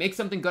 make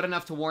something good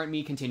enough to warrant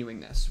me continuing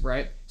this,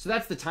 right? So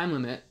that's the time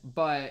limit,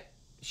 but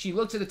she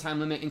looks at the time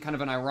limit in kind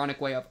of an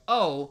ironic way of,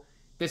 oh,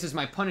 this is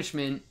my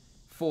punishment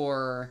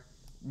for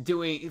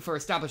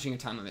establishing a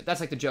time limit. That's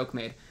like the joke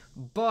made.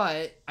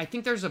 But I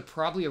think there's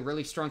probably a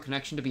really strong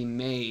connection to be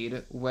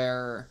made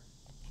where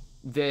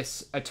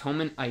this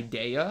atonement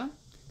idea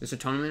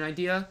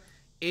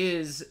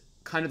is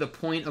kind of the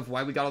point of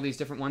why we got all these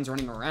different ones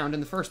running around in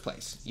the first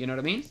place. You know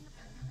what I mean?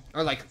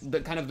 Or like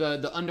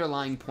the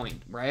underlying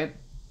point, right?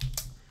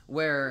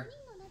 Where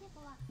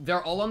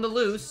they're all on the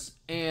loose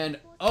and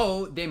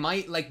they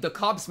might, like, the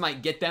cops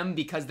might get them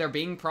because they're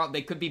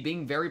they could be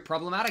being very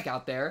problematic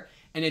out there.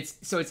 And it's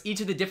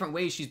each of the different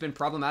ways she's been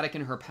problematic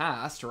in her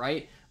past,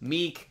 right?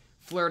 Meek,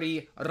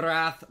 flirty,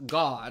 wrath,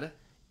 God.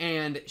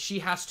 And she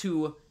has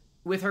to,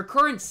 with her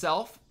current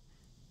self,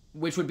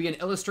 which would be an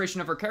illustration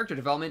of her character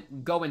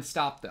development, go and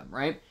stop them,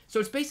 right?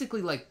 So it's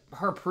basically like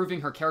her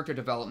proving her character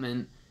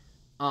development,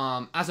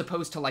 as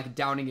opposed to like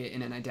doubting it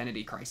in an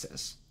identity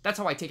crisis. That's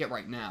how I take it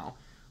right now.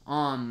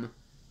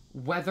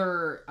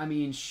 Whether, I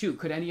mean, shoot,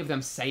 could any of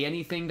them say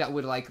anything that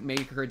would like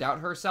make her doubt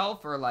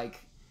herself or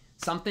like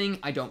something?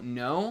 I don't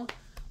know.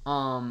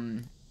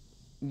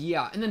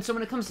 Yeah, and then so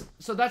when it comes,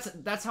 so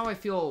that's how I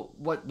feel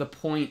what the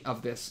point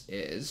of this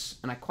is,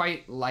 and I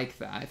quite like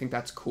that. I think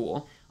that's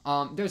cool.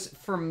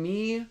 For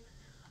me,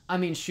 I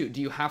mean, shoot,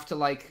 do you have to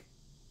like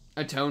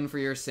atone for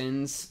your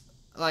sins?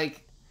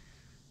 Like,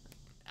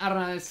 I don't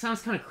know, it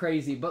sounds kind of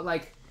crazy, but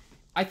like,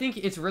 I think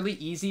it's really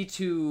easy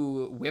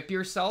to whip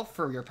yourself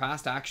for your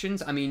past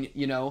actions. I mean,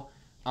 you know,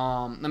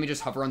 let me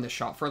just hover on this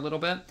shot for a little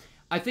bit.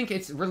 I think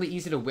it's really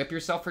easy to whip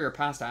yourself for your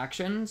past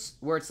actions,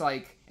 where it's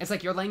like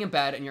you're laying in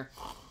bed and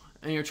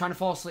you're trying to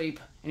fall asleep,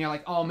 and you're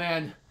like, oh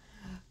man,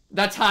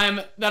 that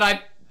time that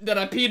I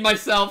peed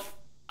myself,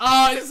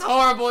 oh, it's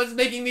horrible, it's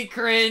making me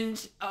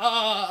cringe.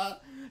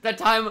 That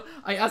time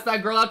I asked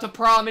that girl out to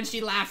prom and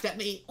she laughed at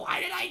me.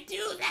 Why did I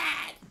do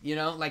that? You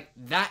know, like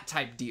that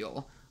type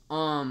deal.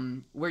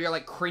 Where you're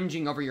like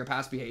cringing over your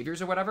past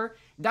behaviors or whatever.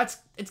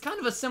 It's kind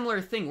of a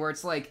similar thing where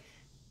it's like,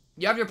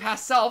 you have your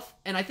past self,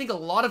 and I think a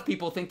lot of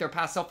people think their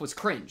past self was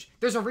cringe.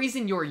 There's a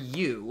reason you're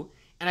you,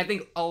 and I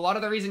think a lot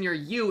of the reason you're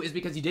you is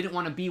because you didn't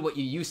want to be what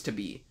you used to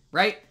be,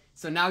 right?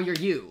 So now you're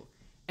you.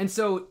 And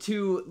so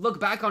to look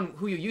back on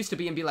who you used to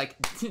be and be like,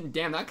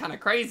 damn, that kind of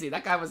crazy.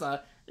 That guy was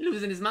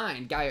losing his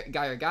mind, guy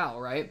or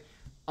gal, right?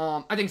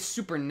 I think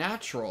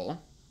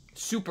supernatural,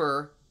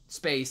 super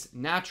space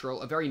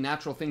natural, a very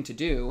natural thing to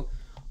do,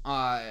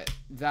 that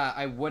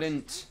I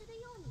wouldn't,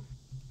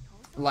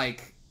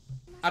 like,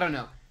 I don't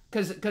know.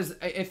 Because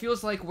it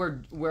feels like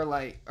we're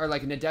like, or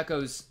like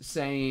Nadeko's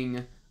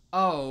saying,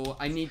 oh,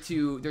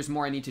 there's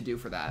more I need to do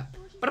for that.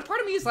 But a part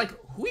of me is like,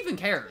 who even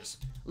cares?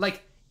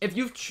 Like, if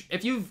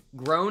you've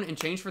grown and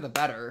changed for the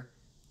better,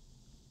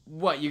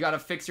 what, you gotta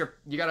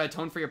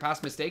atone for your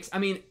past mistakes? I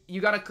mean,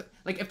 you gotta,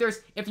 like,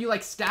 if you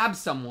like stab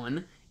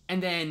someone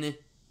and then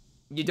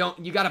you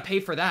gotta pay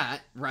for that,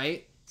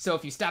 right? So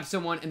if you stab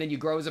someone and then you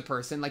grow as a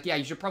person, like, yeah,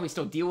 you should probably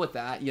still deal with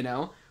that, you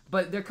know?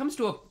 But there comes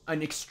to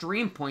an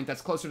extreme point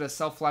that's closer to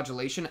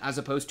self-flagellation as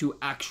opposed to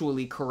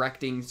actually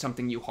correcting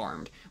something you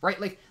harmed, right?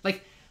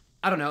 Like,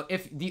 I don't know,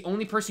 if the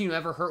only person you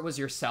ever hurt was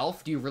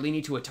yourself, do you really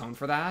need to atone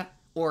for that?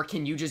 Or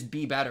can you just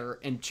be better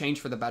and change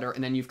for the better,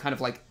 and then you've kind of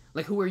like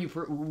who are you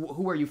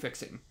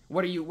fixing?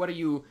 What are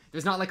you,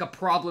 there's not like a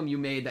problem you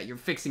made that you're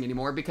fixing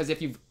anymore, because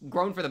if you've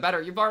grown for the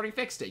better, you've already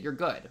fixed it, you're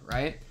good,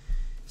 right?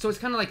 So it's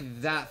kind of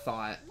like that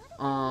thought,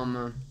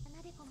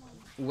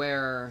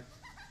 where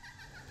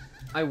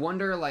I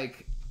wonder,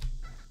 like,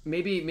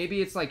 maybe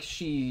it's like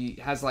she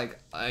has like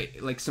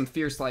some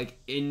fierce like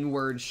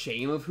inward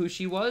shame of who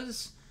she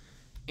was,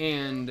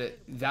 and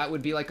that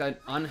would be like an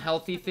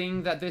unhealthy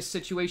thing that this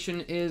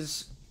situation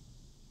is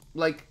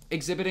like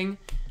exhibiting,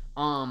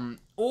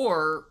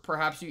 or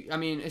perhaps I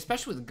mean,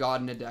 especially with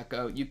God and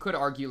Nadeko, you could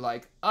argue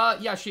like,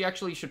 yeah, she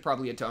actually should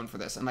probably atone for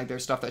this, and like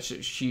there's stuff that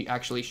she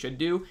actually should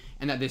do,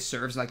 and that this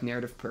serves like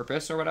narrative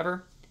purpose or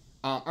whatever,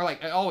 or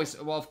like always,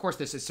 well, of course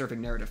this is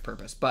serving narrative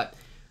purpose, but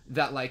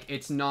that like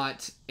it's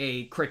not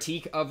a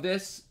critique of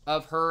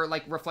her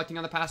like reflecting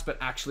on the past, but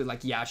actually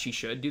like, yeah, she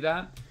should do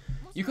that.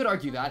 You could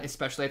argue that,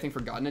 especially I think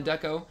for God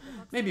Nadeko,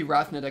 maybe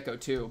Wrath Nadeko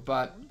too,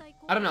 but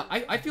I don't know.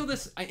 I feel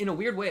this in a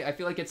weird way. I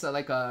feel like it's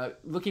like a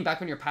looking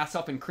back on your past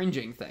self and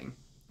cringing thing.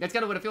 That's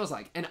kind of what it feels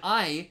like. And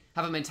I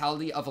have a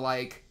mentality of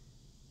like,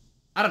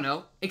 I don't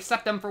know,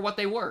 accept them for what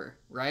they were,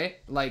 right?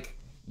 Like,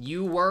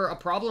 you were a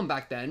problem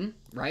back then,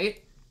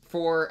 right?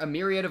 For a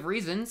myriad of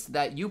reasons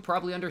that you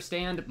probably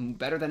understand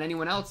better than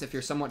anyone else if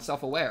you're somewhat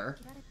self-aware.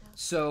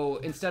 So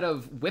instead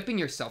of whipping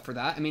yourself for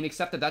that, I mean,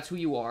 accept that that's who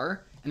you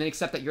are, and then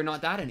accept that you're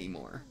not that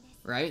anymore,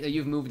 right? That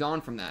you've moved on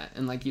from that,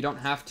 and like you don't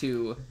have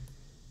to,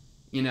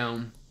 you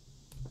know,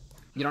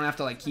 you don't have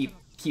to like keep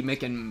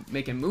making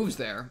moves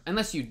there,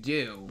 unless you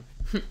do.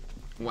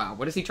 Wow,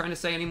 what is he trying to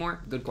say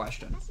anymore? Good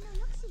question.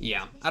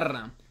 Yeah, I don't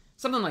know,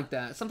 something like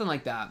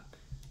that.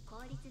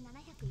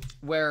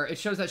 Where it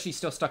shows that she's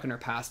still stuck in her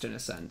past in a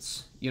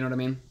sense. You know what I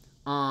mean?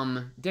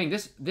 Dang,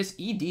 this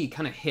ED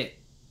kind of hit,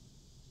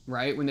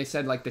 right? When they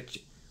said like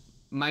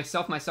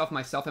myself,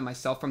 and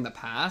myself from the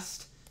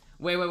past.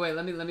 Wait.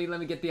 Let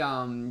me get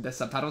the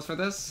subtitles for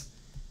this.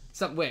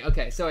 So wait,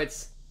 okay. So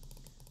it's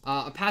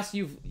a past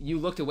you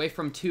looked away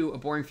from to a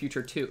boring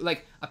future to.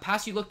 Like a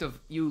past you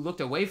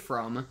looked away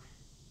from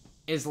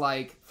is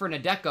like for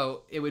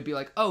Nadeko it would be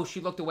like, oh, she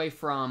looked away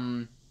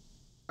from,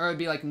 or it'd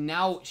be like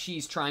now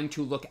she's trying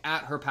to look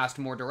at her past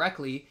more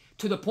directly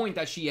to the point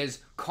that she has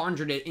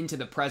conjured it into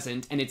the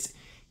present, and it's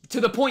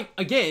to the point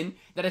again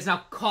that it's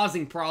now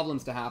causing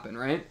problems to happen,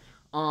 right?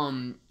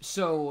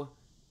 So,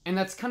 and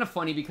that's kind of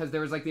funny because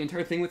there was like the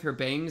entire thing with her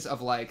bangs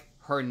of like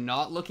her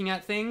not looking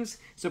at things.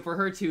 So for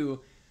her to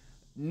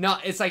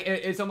not, it's like,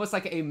 it's almost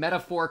like a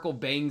metaphorical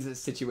bangs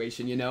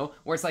situation, you know,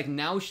 where it's like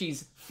now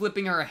she's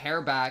flipping her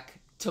hair back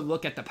to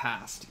look at the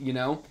past, you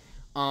know,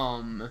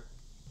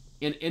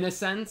 in a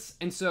sense.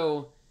 And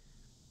so,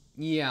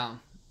 yeah,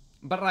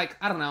 but like,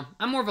 I don't know,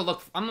 I'm more of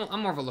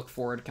a look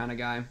forward kind of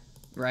guy,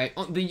 right?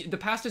 The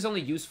past is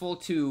only useful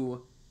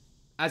to,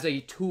 as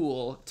a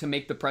tool to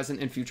make the present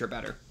and future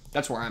better.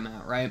 That's where I'm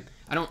at, right?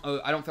 I don't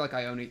feel like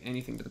I owe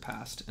anything to the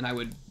past, and I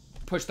would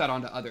push that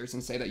onto others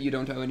and say that you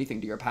don't owe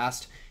anything to your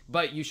past,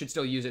 but you should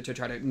still use it to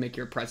try to make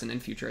your present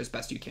and future as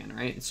best you can,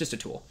 right? It's just a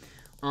tool.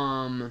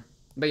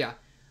 But yeah,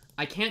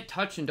 I can't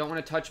touch and don't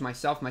want to touch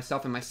myself, and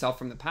myself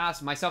from the past.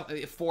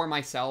 For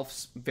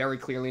myself, very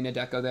clearly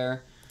Nadeko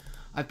there.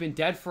 I've been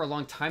dead for a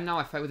long time now.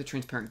 I fight with a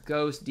transparent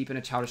ghost, deep in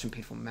a childish and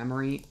painful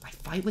memory. I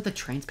fight with a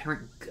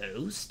transparent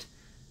ghost?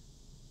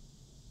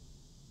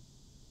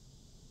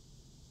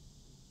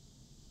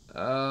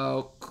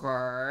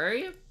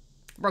 Okay.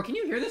 Bro, can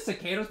you hear the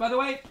cicadas, by the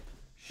way?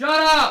 Shut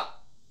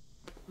up!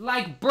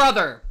 Like,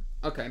 brother!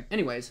 Okay,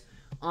 anyways.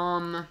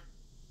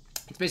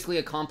 It's basically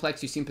a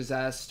complex, you seem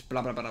possessed,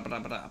 blah, blah, blah, blah, blah,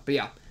 blah. But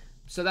yeah.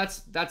 So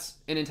that's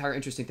an entire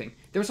interesting thing.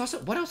 There was also,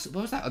 what else?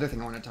 What was that other thing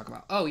I wanted to talk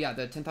about? Oh, yeah,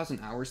 the 10,000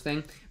 hours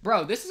thing.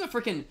 Bro, this is a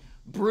freaking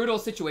brutal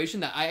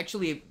situation that I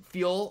actually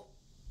feel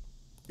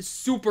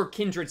super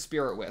kindred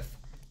spirit with.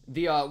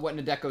 The, what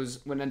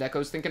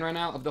Nadeko's thinking right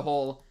now of the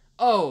whole,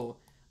 oh,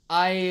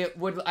 I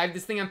have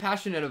this thing I'm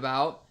passionate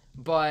about,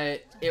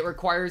 but it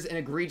requires an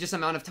egregious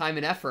amount of time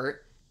and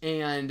effort,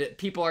 and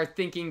people are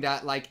thinking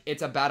that, like,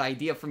 it's a bad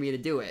idea for me to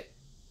do it.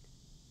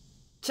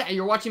 Chat,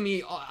 you're watching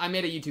me, I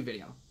made a YouTube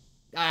video.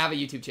 I have a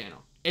YouTube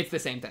channel. It's the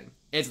same thing.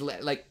 It's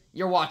like,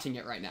 you're watching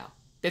it right now.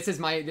 This is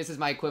my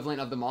equivalent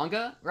of the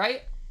manga,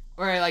 right?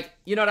 Or like,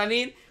 you know what I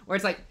mean? Where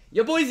it's like,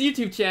 your boy's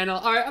YouTube channel,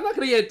 alright, I'm not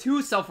gonna get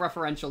too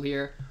self-referential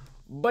here,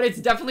 but it's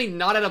definitely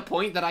not at a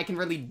point that I can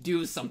really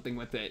do something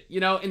with it.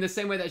 You know, in the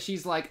same way that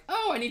she's like,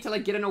 oh, I need to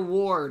like get an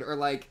award or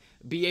like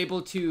be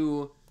able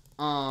to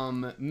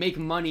make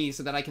money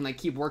so that I can like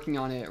keep working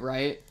on it,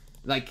 right?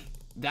 Like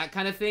that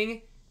kind of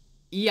thing.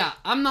 Yeah,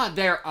 I'm not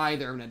there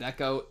either,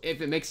 Nadeko,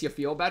 if it makes you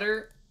feel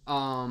better.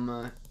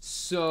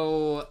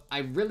 So I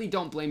really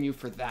don't blame you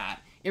for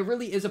that. It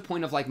really is a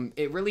point of like,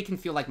 it really can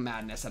feel like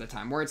madness at a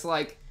time where it's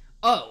like,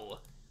 oh,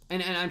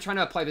 and I'm trying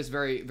to apply this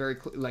very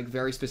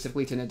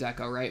specifically to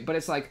Nadeko, right? But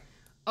it's like,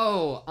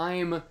 oh,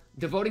 I'm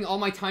devoting all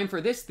my time for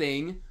this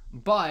thing,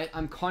 but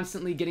I'm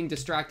constantly getting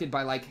distracted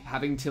by like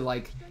having to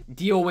like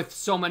deal with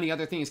so many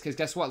other things, because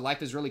guess what?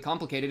 Life is really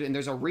complicated, and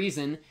there's a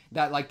reason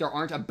that like there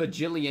aren't a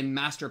bajillion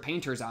master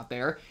painters out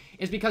there.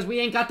 It's because we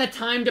ain't got the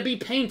time to be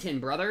painting,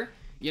 brother.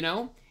 You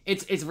know?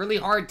 It's really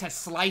hard to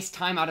slice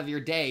time out of your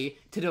day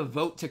to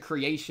devote to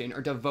creation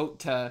or devote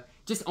to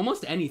just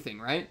almost anything,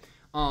 right?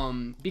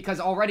 Because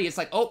already it's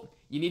like, oh,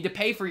 you need to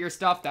pay for your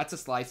stuff, that's a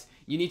slice.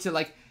 You need to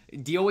like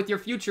deal with your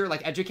future,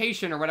 like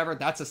education or whatever,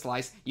 that's a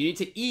slice. You need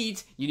to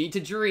eat, you need to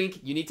drink,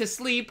 you need to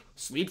sleep.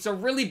 Sleep's a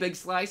really big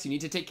slice. You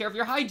need to take care of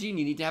your hygiene,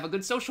 you need to have a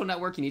good social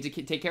network, you need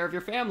to take care of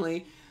your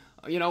family,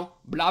 you know,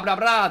 blah, blah,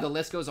 blah. The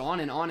list goes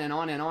on and on and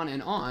on and on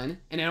and on.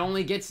 And it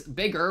only gets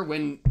bigger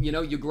when, you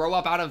know, you grow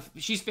up out of,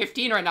 she's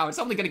 15 right now, it's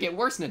only gonna get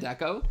worse,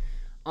 Nadeko.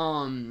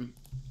 And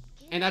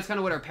that's kind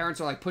of what her parents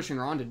are like pushing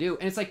her on to do.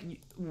 And it's like,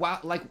 wow,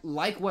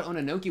 like what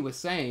Ononoki was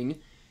saying,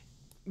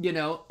 you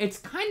know, it's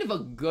kind of a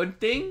good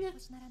thing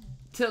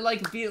to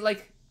like be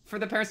like, for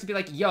the parents to be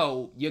like,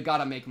 yo, you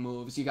gotta make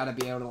moves, you gotta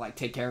be able to like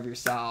take care of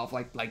yourself,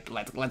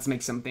 let's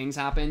make some things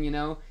happen, you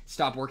know,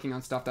 stop working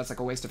on stuff that's like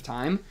a waste of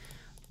time.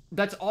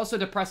 That's also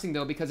depressing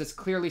though, because it's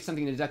clearly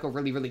something Nadeko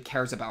really, really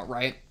cares about,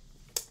 right?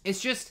 It's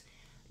just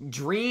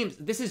dreams.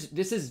 This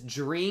is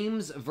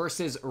dreams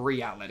versus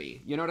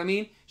reality. You know what I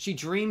mean? She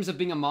dreams of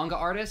being a manga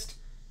artist.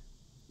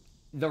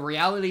 The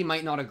reality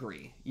might not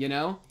agree, you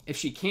know? If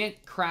she can't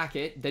crack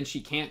it, then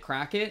she can't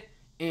crack it,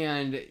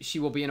 and she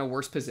will be in a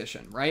worse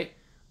position, right?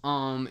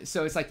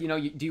 So it's like, you know,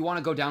 do you want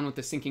to go down with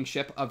the sinking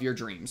ship of your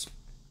dreams?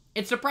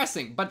 It's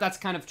depressing, but that's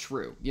kind of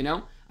true, you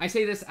know? I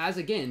say this as,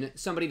 again,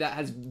 somebody that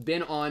has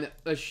been on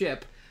a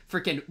ship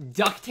freaking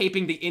duct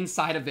taping the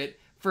inside of it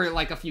for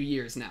like a few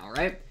years now,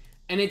 right?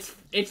 And it's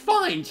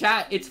fine,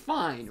 chat. It's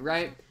fine,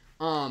 right?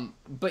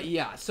 But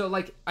yeah, so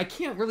like I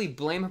can't really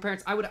blame her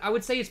parents. I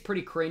would say it's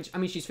pretty cringe. I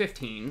mean, she's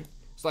 15.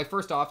 So like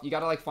first off, you got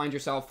to like find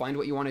yourself, find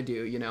what you want to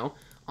do, you know?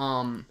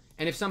 And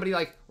if somebody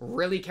like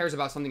really cares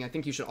about something, I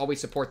think you should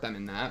always support them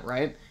in that,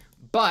 right?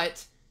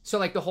 But So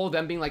like the whole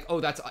them being like, oh,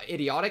 that's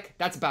idiotic,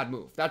 that's a bad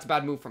move. That's a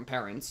bad move from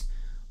parents.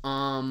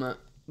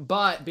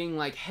 But being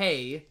like,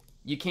 hey,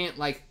 you can't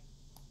like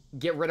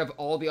get rid of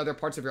all the other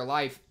parts of your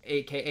life,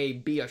 aka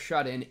be a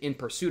shut-in in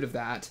pursuit of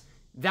that.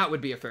 That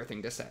would be a fair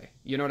thing to say.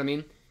 You know what I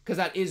mean? Because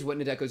that is what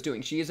Nadeko's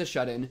doing. She is a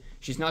shut-in.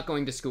 She's not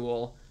going to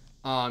school.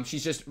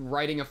 She's just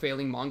writing a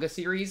failing manga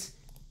series.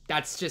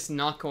 That's just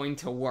not going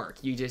to work.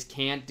 You just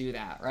can't do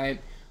that,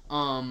 right?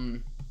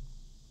 And,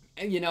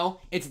 you know,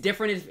 it's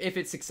different if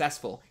it's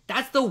successful.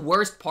 That's the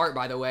worst part,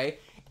 by the way.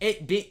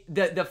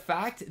 The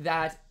fact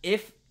that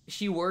if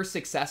she were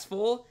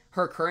successful,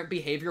 her current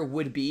behavior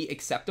would be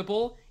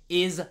acceptable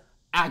is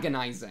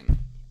agonizing.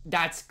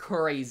 That's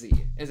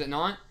crazy, is it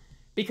not?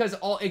 Because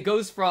it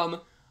goes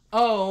from,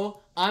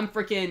 oh,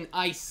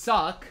 I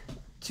suck,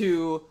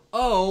 to,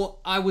 oh,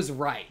 I was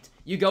right.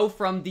 You go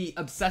from the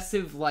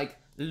obsessive, like,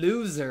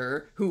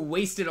 loser who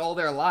wasted all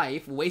their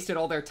life, wasted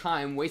all their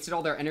time, wasted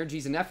all their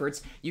energies and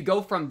efforts. You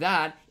go from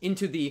that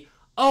into the,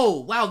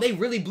 oh, wow, they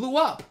really blew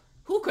up.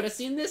 Who could have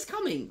seen this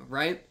coming,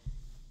 right?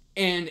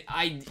 And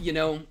you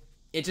know,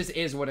 it just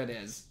is what it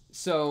is.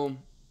 So,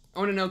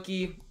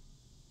 Ononoki,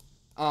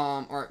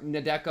 or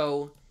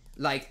Nadeko,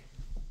 like,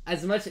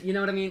 as much, you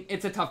know what I mean?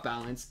 It's a tough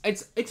balance.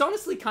 It's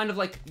honestly kind of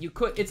like,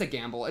 it's a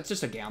gamble. It's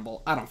just a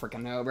gamble. I don't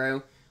freaking know,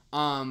 bro.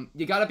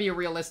 You gotta be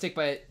realistic,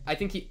 but I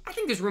think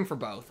there's room for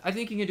both. I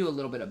think you can do a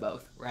little bit of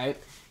both, right?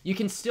 You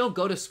can still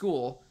go to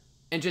school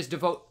and just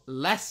devote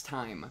less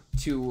time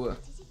to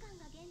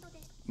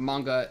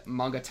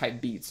manga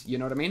type beats, you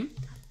know what I mean?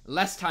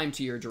 Less time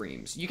to your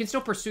dreams. You can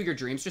still pursue your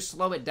dreams, just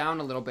slow it down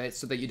a little bit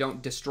so that you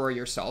don't destroy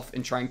yourself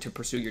in trying to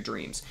pursue your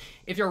dreams.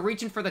 If you're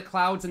reaching for the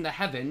clouds and the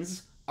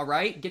heavens, all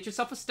right, get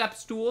yourself a step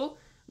stool,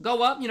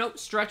 go up, you know,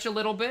 stretch a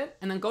little bit,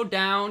 and then go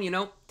down, you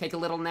know, take a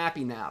little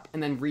nappy nap,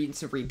 and then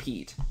rinse and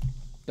repeat.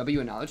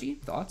 W analogy?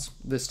 Thoughts?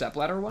 The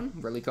stepladder one?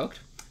 Really cooked?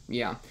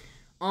 Yeah.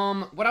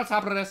 What else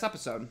happened in this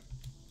episode?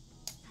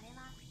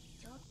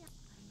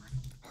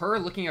 Her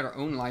looking at her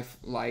own life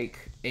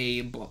like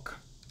a book.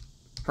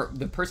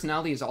 The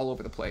personality is all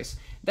over the place.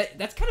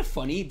 That's kind of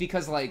funny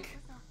because, like,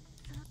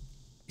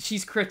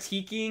 she's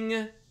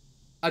critiquing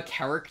a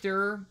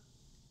character,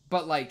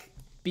 but, like,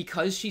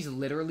 because she's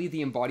literally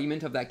the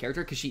embodiment of that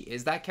character, because she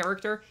is that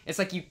character, it's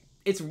like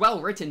it's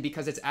well written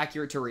because it's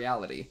accurate to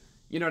reality.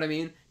 You know what I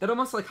mean? That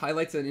almost, like,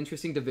 highlights an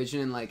interesting division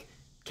in, like,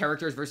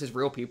 characters versus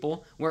real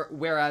people,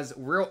 whereas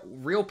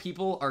real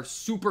people are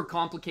super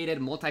complicated,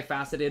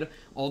 multifaceted,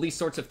 all these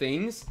sorts of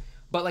things.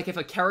 But, like, if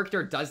a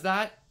character does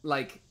that,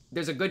 like,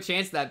 there's a good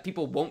chance that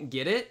people won't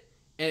get it,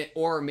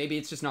 or maybe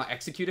it's just not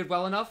executed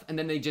well enough, and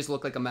then they just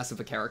look like a mess of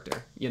a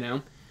character, you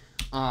know?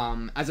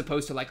 As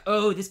opposed to, like,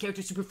 oh, this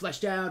character's super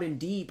fleshed out and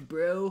deep,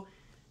 bro.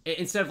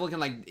 Instead of looking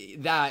like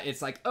that,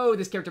 it's like, oh,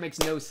 this character makes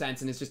no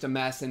sense and it's just a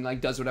mess and,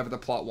 like, does whatever the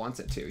plot wants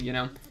it to, you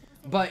know?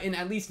 But in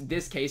at least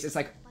this case, it's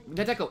like,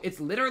 Nadeko, it's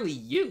literally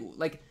you.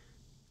 Like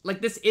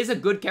this is a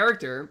good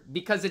character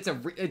because it's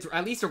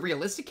at least a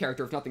realistic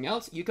character, if nothing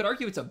else. You could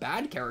argue it's a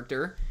bad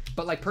character,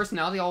 but, like,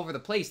 personality all over the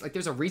place. Like,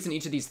 there's a reason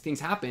each of these things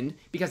happened,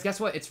 because guess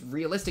what? It's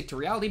realistic to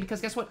reality,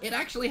 because guess what? It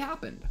actually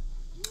happened.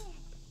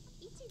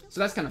 So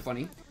that's kind of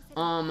funny.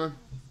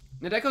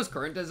 Nadeko's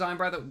current design,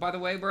 by the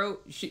way, bro,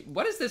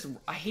 what is this?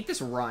 I hate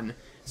this run.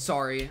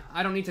 Sorry,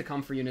 I don't need to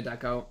come for you,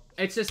 Nadeko.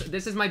 It's just,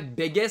 this is my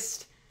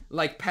biggest,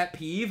 like, pet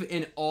peeve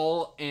in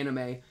all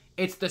anime.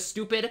 It's the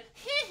stupid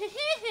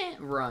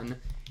run.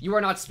 You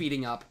are not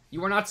speeding up.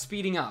 You are not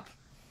speeding up.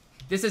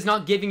 This is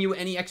not giving you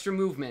any extra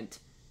movement.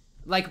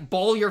 Like,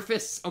 ball your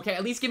fists, okay?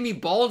 At least give me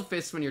balled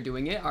fists when you're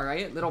doing it,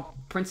 alright? Little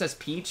Princess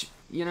Peach,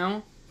 you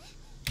know?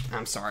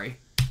 I'm sorry.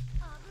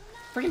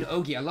 Freaking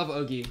Ogi, I love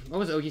Ogi. What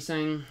was Ogi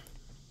saying?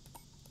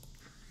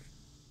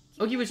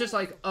 Ogi was just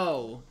like,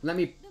 oh, let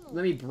me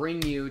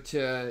bring you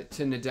to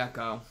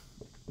Nadeko.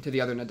 To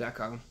the other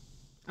Nadeko.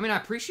 I mean, I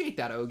appreciate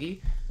that,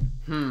 Ogi.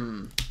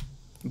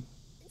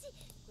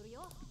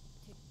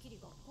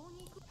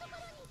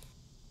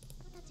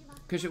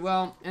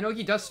 Well, and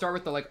Ogi does start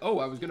with the, like, oh,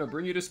 I was gonna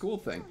bring you to school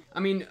thing. I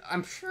mean,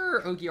 I'm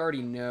sure Ogi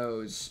already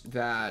knows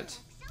that.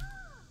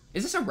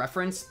 Is this a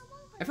reference?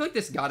 I feel like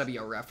this gotta be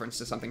a reference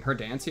to something. Her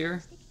dance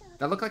here?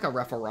 That looked like a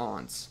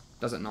reference.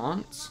 Does it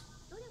not?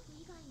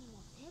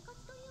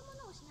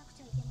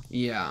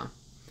 Yeah.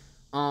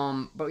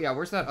 But yeah,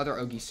 where's that other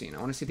Ogi scene? I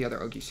want to see the other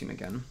Ogi scene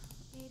again.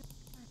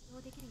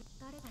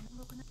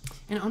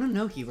 And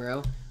Ononoki,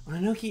 bro.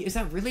 Ononoki, is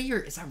that really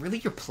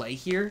your play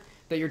here?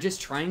 That you're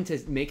just trying to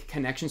make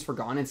connections for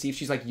Gon and see if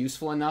she's, like,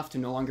 useful enough to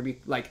no longer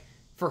be, like,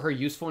 for her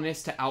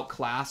usefulness to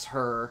outclass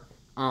her,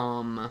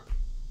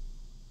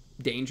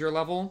 danger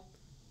level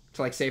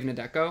to, like, save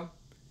Nadeko?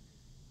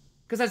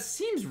 Because that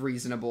seems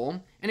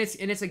reasonable, and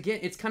it's again,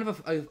 it's kind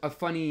of a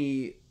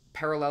funny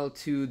parallel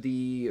to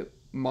the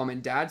mom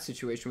and dad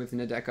situation with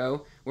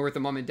Nadeko, where with the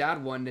mom and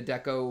dad one,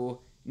 Nadeko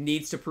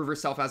needs to prove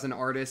herself as an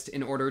artist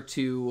in order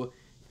to,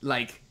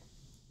 like,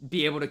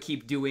 be able to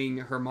keep doing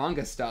her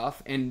manga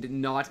stuff and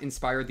not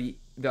inspire the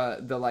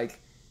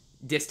like,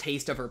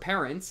 distaste of her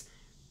parents.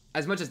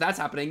 As much as that's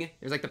happening,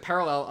 there's, like, the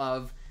parallel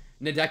of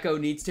Nadeko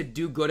needs to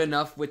do good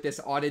enough with this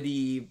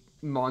oddity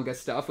manga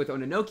stuff with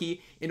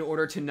Ononoki in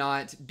order to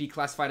not be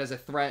classified as a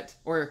threat,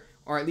 or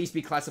at least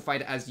be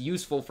classified as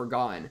useful for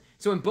Gon.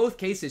 So in both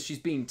cases, she's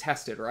being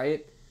tested,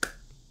 right?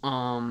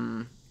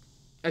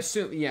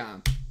 Yeah.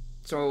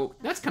 So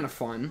that's kind of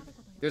fun.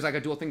 There's like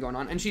a dual thing going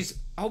on, and she's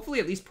hopefully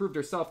at least proved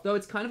herself, though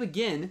it's kind of,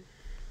 again,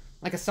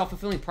 like a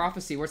self-fulfilling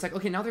prophecy where it's like,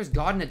 okay, now there's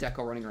God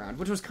Nadeko running around,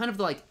 which was kind of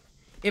like,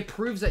 it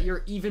proves that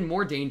you're even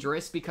more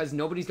dangerous because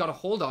nobody's got a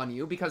hold on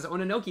you because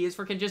Ononoki is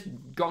freaking just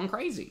going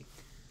crazy,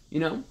 you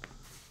know?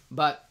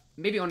 But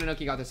maybe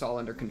Ononoki got this all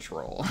under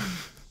control.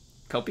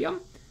 Copium?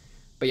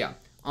 But yeah,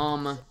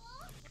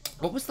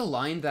 what was the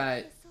line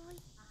that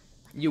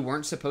you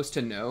weren't supposed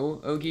to know,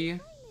 Ogi?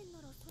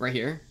 Right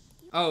here?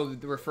 Oh,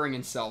 the referring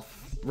in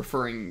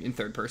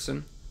third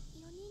person.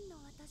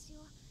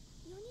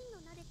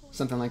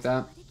 Something like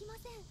that.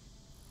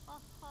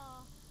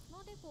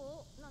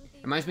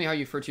 Reminds me how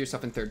you refer to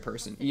yourself in third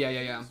person.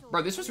 Yeah.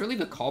 Bro, this was really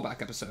the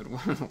callback episode.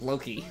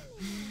 Low-key.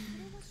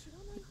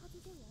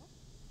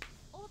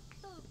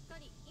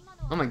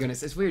 Oh my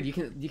goodness, it's weird. You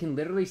can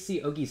literally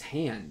see Ogi's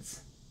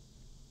hands.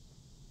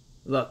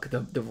 Look,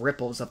 the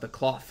ripples of the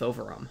cloth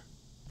over them.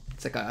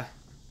 It's like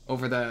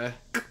over the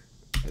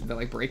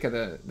like break of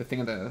the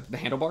thing of the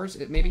handlebars,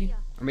 maybe?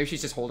 Or maybe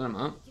she's just holding them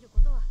up.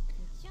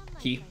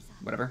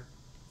 Whatever.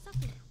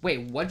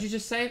 Wait, what'd you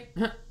just say?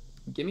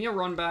 Give me a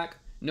run back.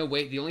 No,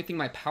 wait, the only thing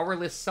my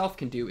powerless self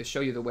can do is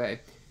show you the way.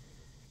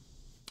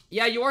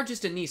 Yeah, you are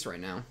just a niece right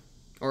now.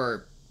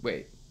 Or,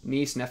 wait,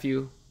 niece,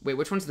 nephew? Wait,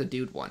 which one's the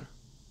dude one?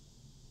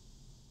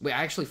 Wait,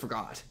 I actually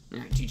forgot.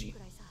 GG.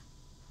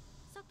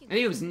 I think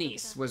it was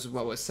niece was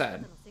what was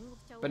said.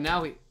 But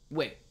now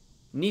wait,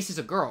 niece is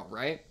a girl,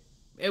 right?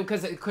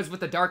 Because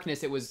with the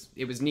darkness, it was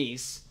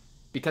niece.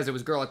 Because it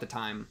was girl at the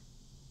time.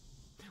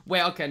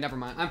 Wait, okay, never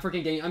mind.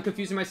 I'm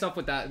confusing myself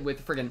with that,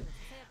 with friggin'...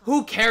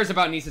 Who cares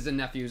about nieces and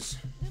nephews?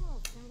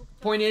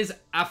 Point is,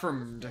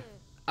 affirmed.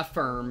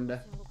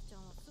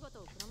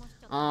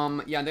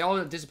 Yeah, they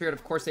all disappeared.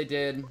 Of course they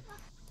did.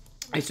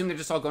 I assume they're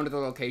just all going to their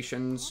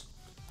locations.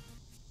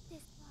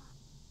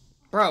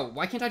 Bro,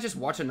 why can't I just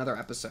watch another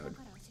episode?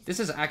 This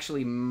is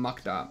actually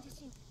mucked up.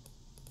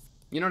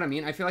 You know what I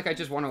mean? I feel like I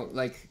just want to,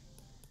 like...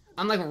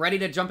 I'm, like, ready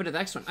to jump into the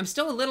next one. I'm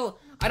still a little...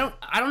 I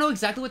don't know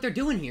exactly what they're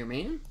doing here,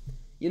 man.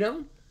 You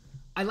know?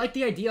 I like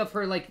the idea of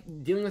her,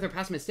 like, dealing with her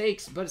past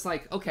mistakes, but it's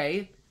like,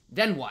 okay,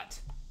 then what?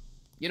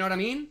 You know what I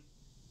mean?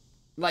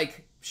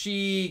 Like,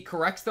 she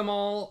corrects them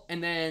all,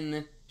 and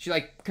then she,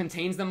 like,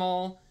 contains them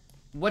all.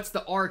 What's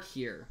the arc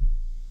here?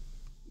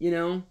 You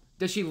know?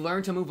 Does she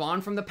learn to move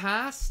on from the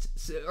past?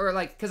 Or,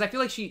 like, because I feel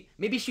like she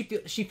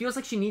feels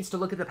like she needs to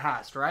look at the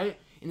past, right?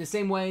 In the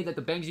same way that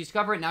the Bangs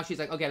discover it, now she's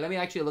like, okay, let me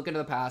actually look into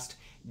the past,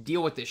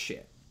 deal with this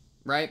shit,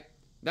 right?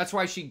 That's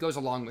why she goes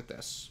along with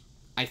this,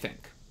 I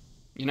think.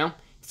 You know?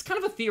 It's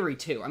kind of a theory,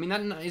 too. I mean,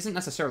 that isn't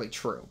necessarily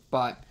true,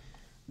 but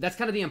that's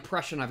kind of the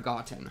impression I've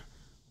gotten.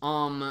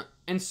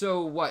 And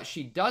so, what?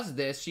 She does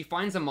this, she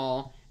finds them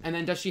all, and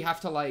then does she have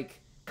to,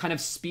 like, kind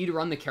of speed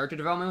run the character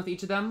development with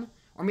each of them?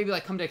 Or maybe,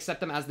 like, come to accept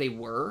them as they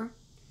were?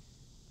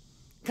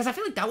 Because I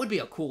feel like that'd be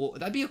a cool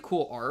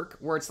arc,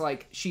 where it's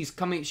like, she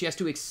has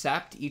to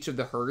accept each of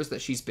the hers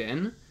that she's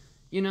been,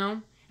 you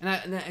know?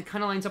 And that it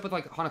kind of lines up with,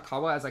 like,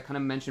 Hanakawa, as I kind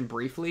of mentioned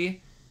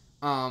briefly,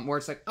 where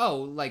it's like,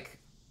 oh, like,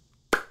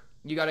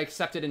 you gotta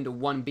accept it into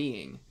one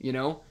being, you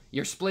know?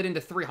 You're split into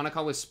three.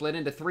 Hanakawa's split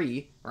into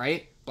three,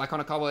 right? Black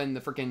Hanakawa and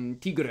the freaking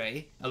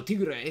El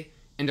Tigre,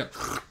 and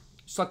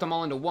suck them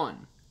all into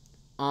one.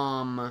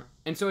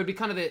 And so it'd be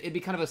kind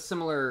of a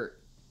similar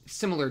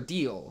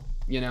deal,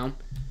 you know?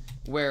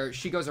 Where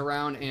she goes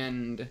around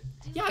and...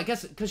 Yeah, I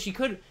guess, because she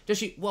could...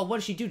 Well, what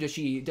does she do? Does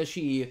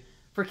she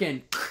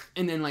freaking...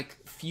 And then, like,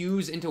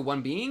 fuse into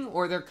one being?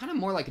 Or they're kind of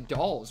more like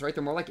dolls, right?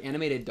 They're more like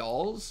animated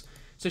dolls.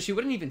 So she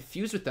wouldn't even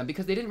fuse with them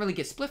because they didn't really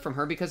get split from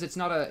her because it's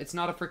not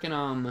a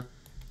freaking,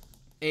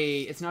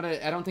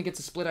 I don't think it's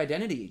a split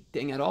identity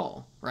thing at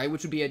all, right?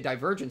 Which would be a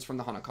divergence from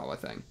the Hanakawa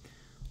thing.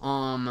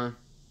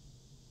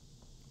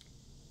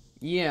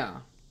 Yeah.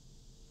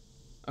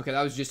 Okay,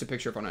 that was just a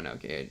picture of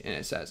Ononoki, and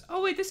it says,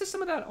 oh wait, this is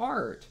some of that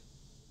art.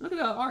 Look at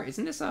that art.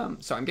 Isn't this, sorry,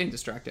 I'm getting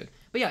distracted.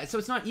 But yeah, so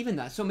it's not even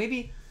that. So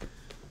maybe,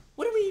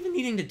 what are we even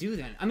needing to do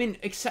then? I mean,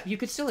 you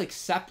could still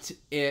accept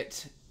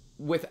it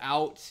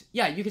without...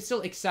 Yeah, you could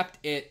still accept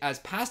it as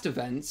past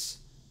events,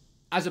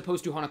 as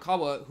opposed to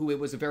Hanakawa, who it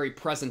was a very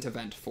present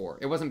event for.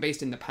 It wasn't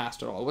based in the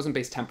past at all. It wasn't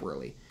based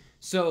temporally.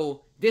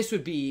 So this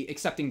would be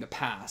accepting the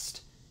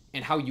past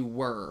and how you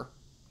were,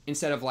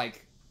 instead of,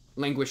 like,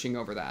 languishing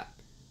over that.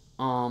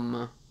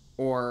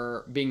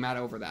 Or being mad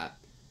over that.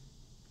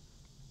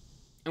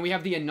 And we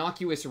have the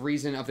innocuous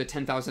reason of the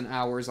 10,000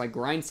 hours, like,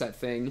 grind set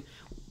thing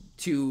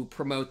to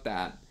promote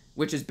that,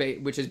 which is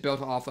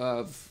built off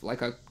of,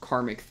 like, a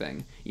karmic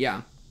thing.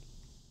 Yeah.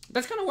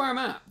 That's kind of where I'm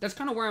at.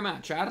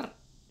 Chad.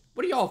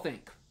 What do y'all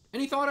think?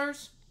 Any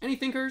thoughters? Any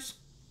thinkers?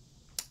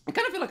 I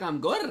kind of feel like I'm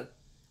good.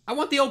 I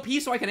want the OP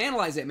so I can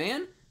analyze it,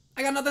 man.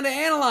 I got nothing to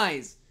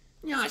analyze.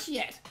 Yeah,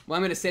 shit. Well,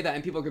 I'm going to say that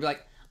and people are going to be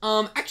like,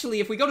 Actually,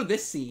 if we go to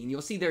this scene,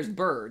 you'll see there's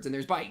birds and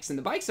there's bikes, and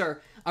the bikes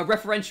are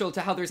referential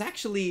to how there's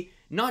actually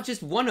not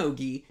just one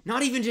Ogi,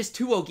 not even just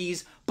 2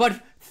 Ogis,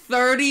 but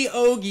 30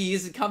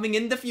 Ogis coming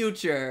in the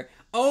future.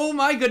 Oh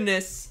my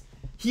goodness.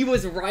 He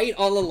was right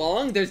all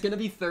along. There's gonna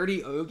be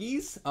 30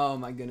 Ogis. Oh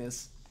my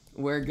goodness.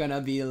 We're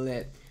gonna be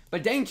lit.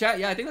 But dang, chat,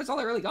 yeah, I think that's all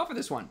I really got for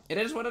this one. It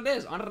is what it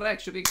is. On to the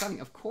next. Should be exciting.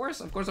 Of course,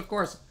 of course, of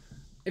course.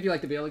 If you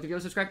liked the video, like the video,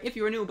 subscribe. If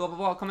you are new, blah, blah,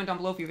 blah. Comment down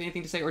below if you have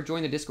anything to say, or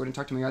join the Discord and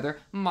talk to my other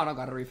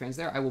Monogatari fans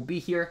there. I will be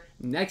here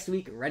next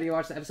week, ready to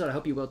watch the episode. I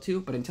hope you will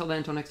too. But until then,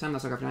 until next time,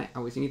 that's all I got for tonight.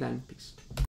 I'll see you then. Peace.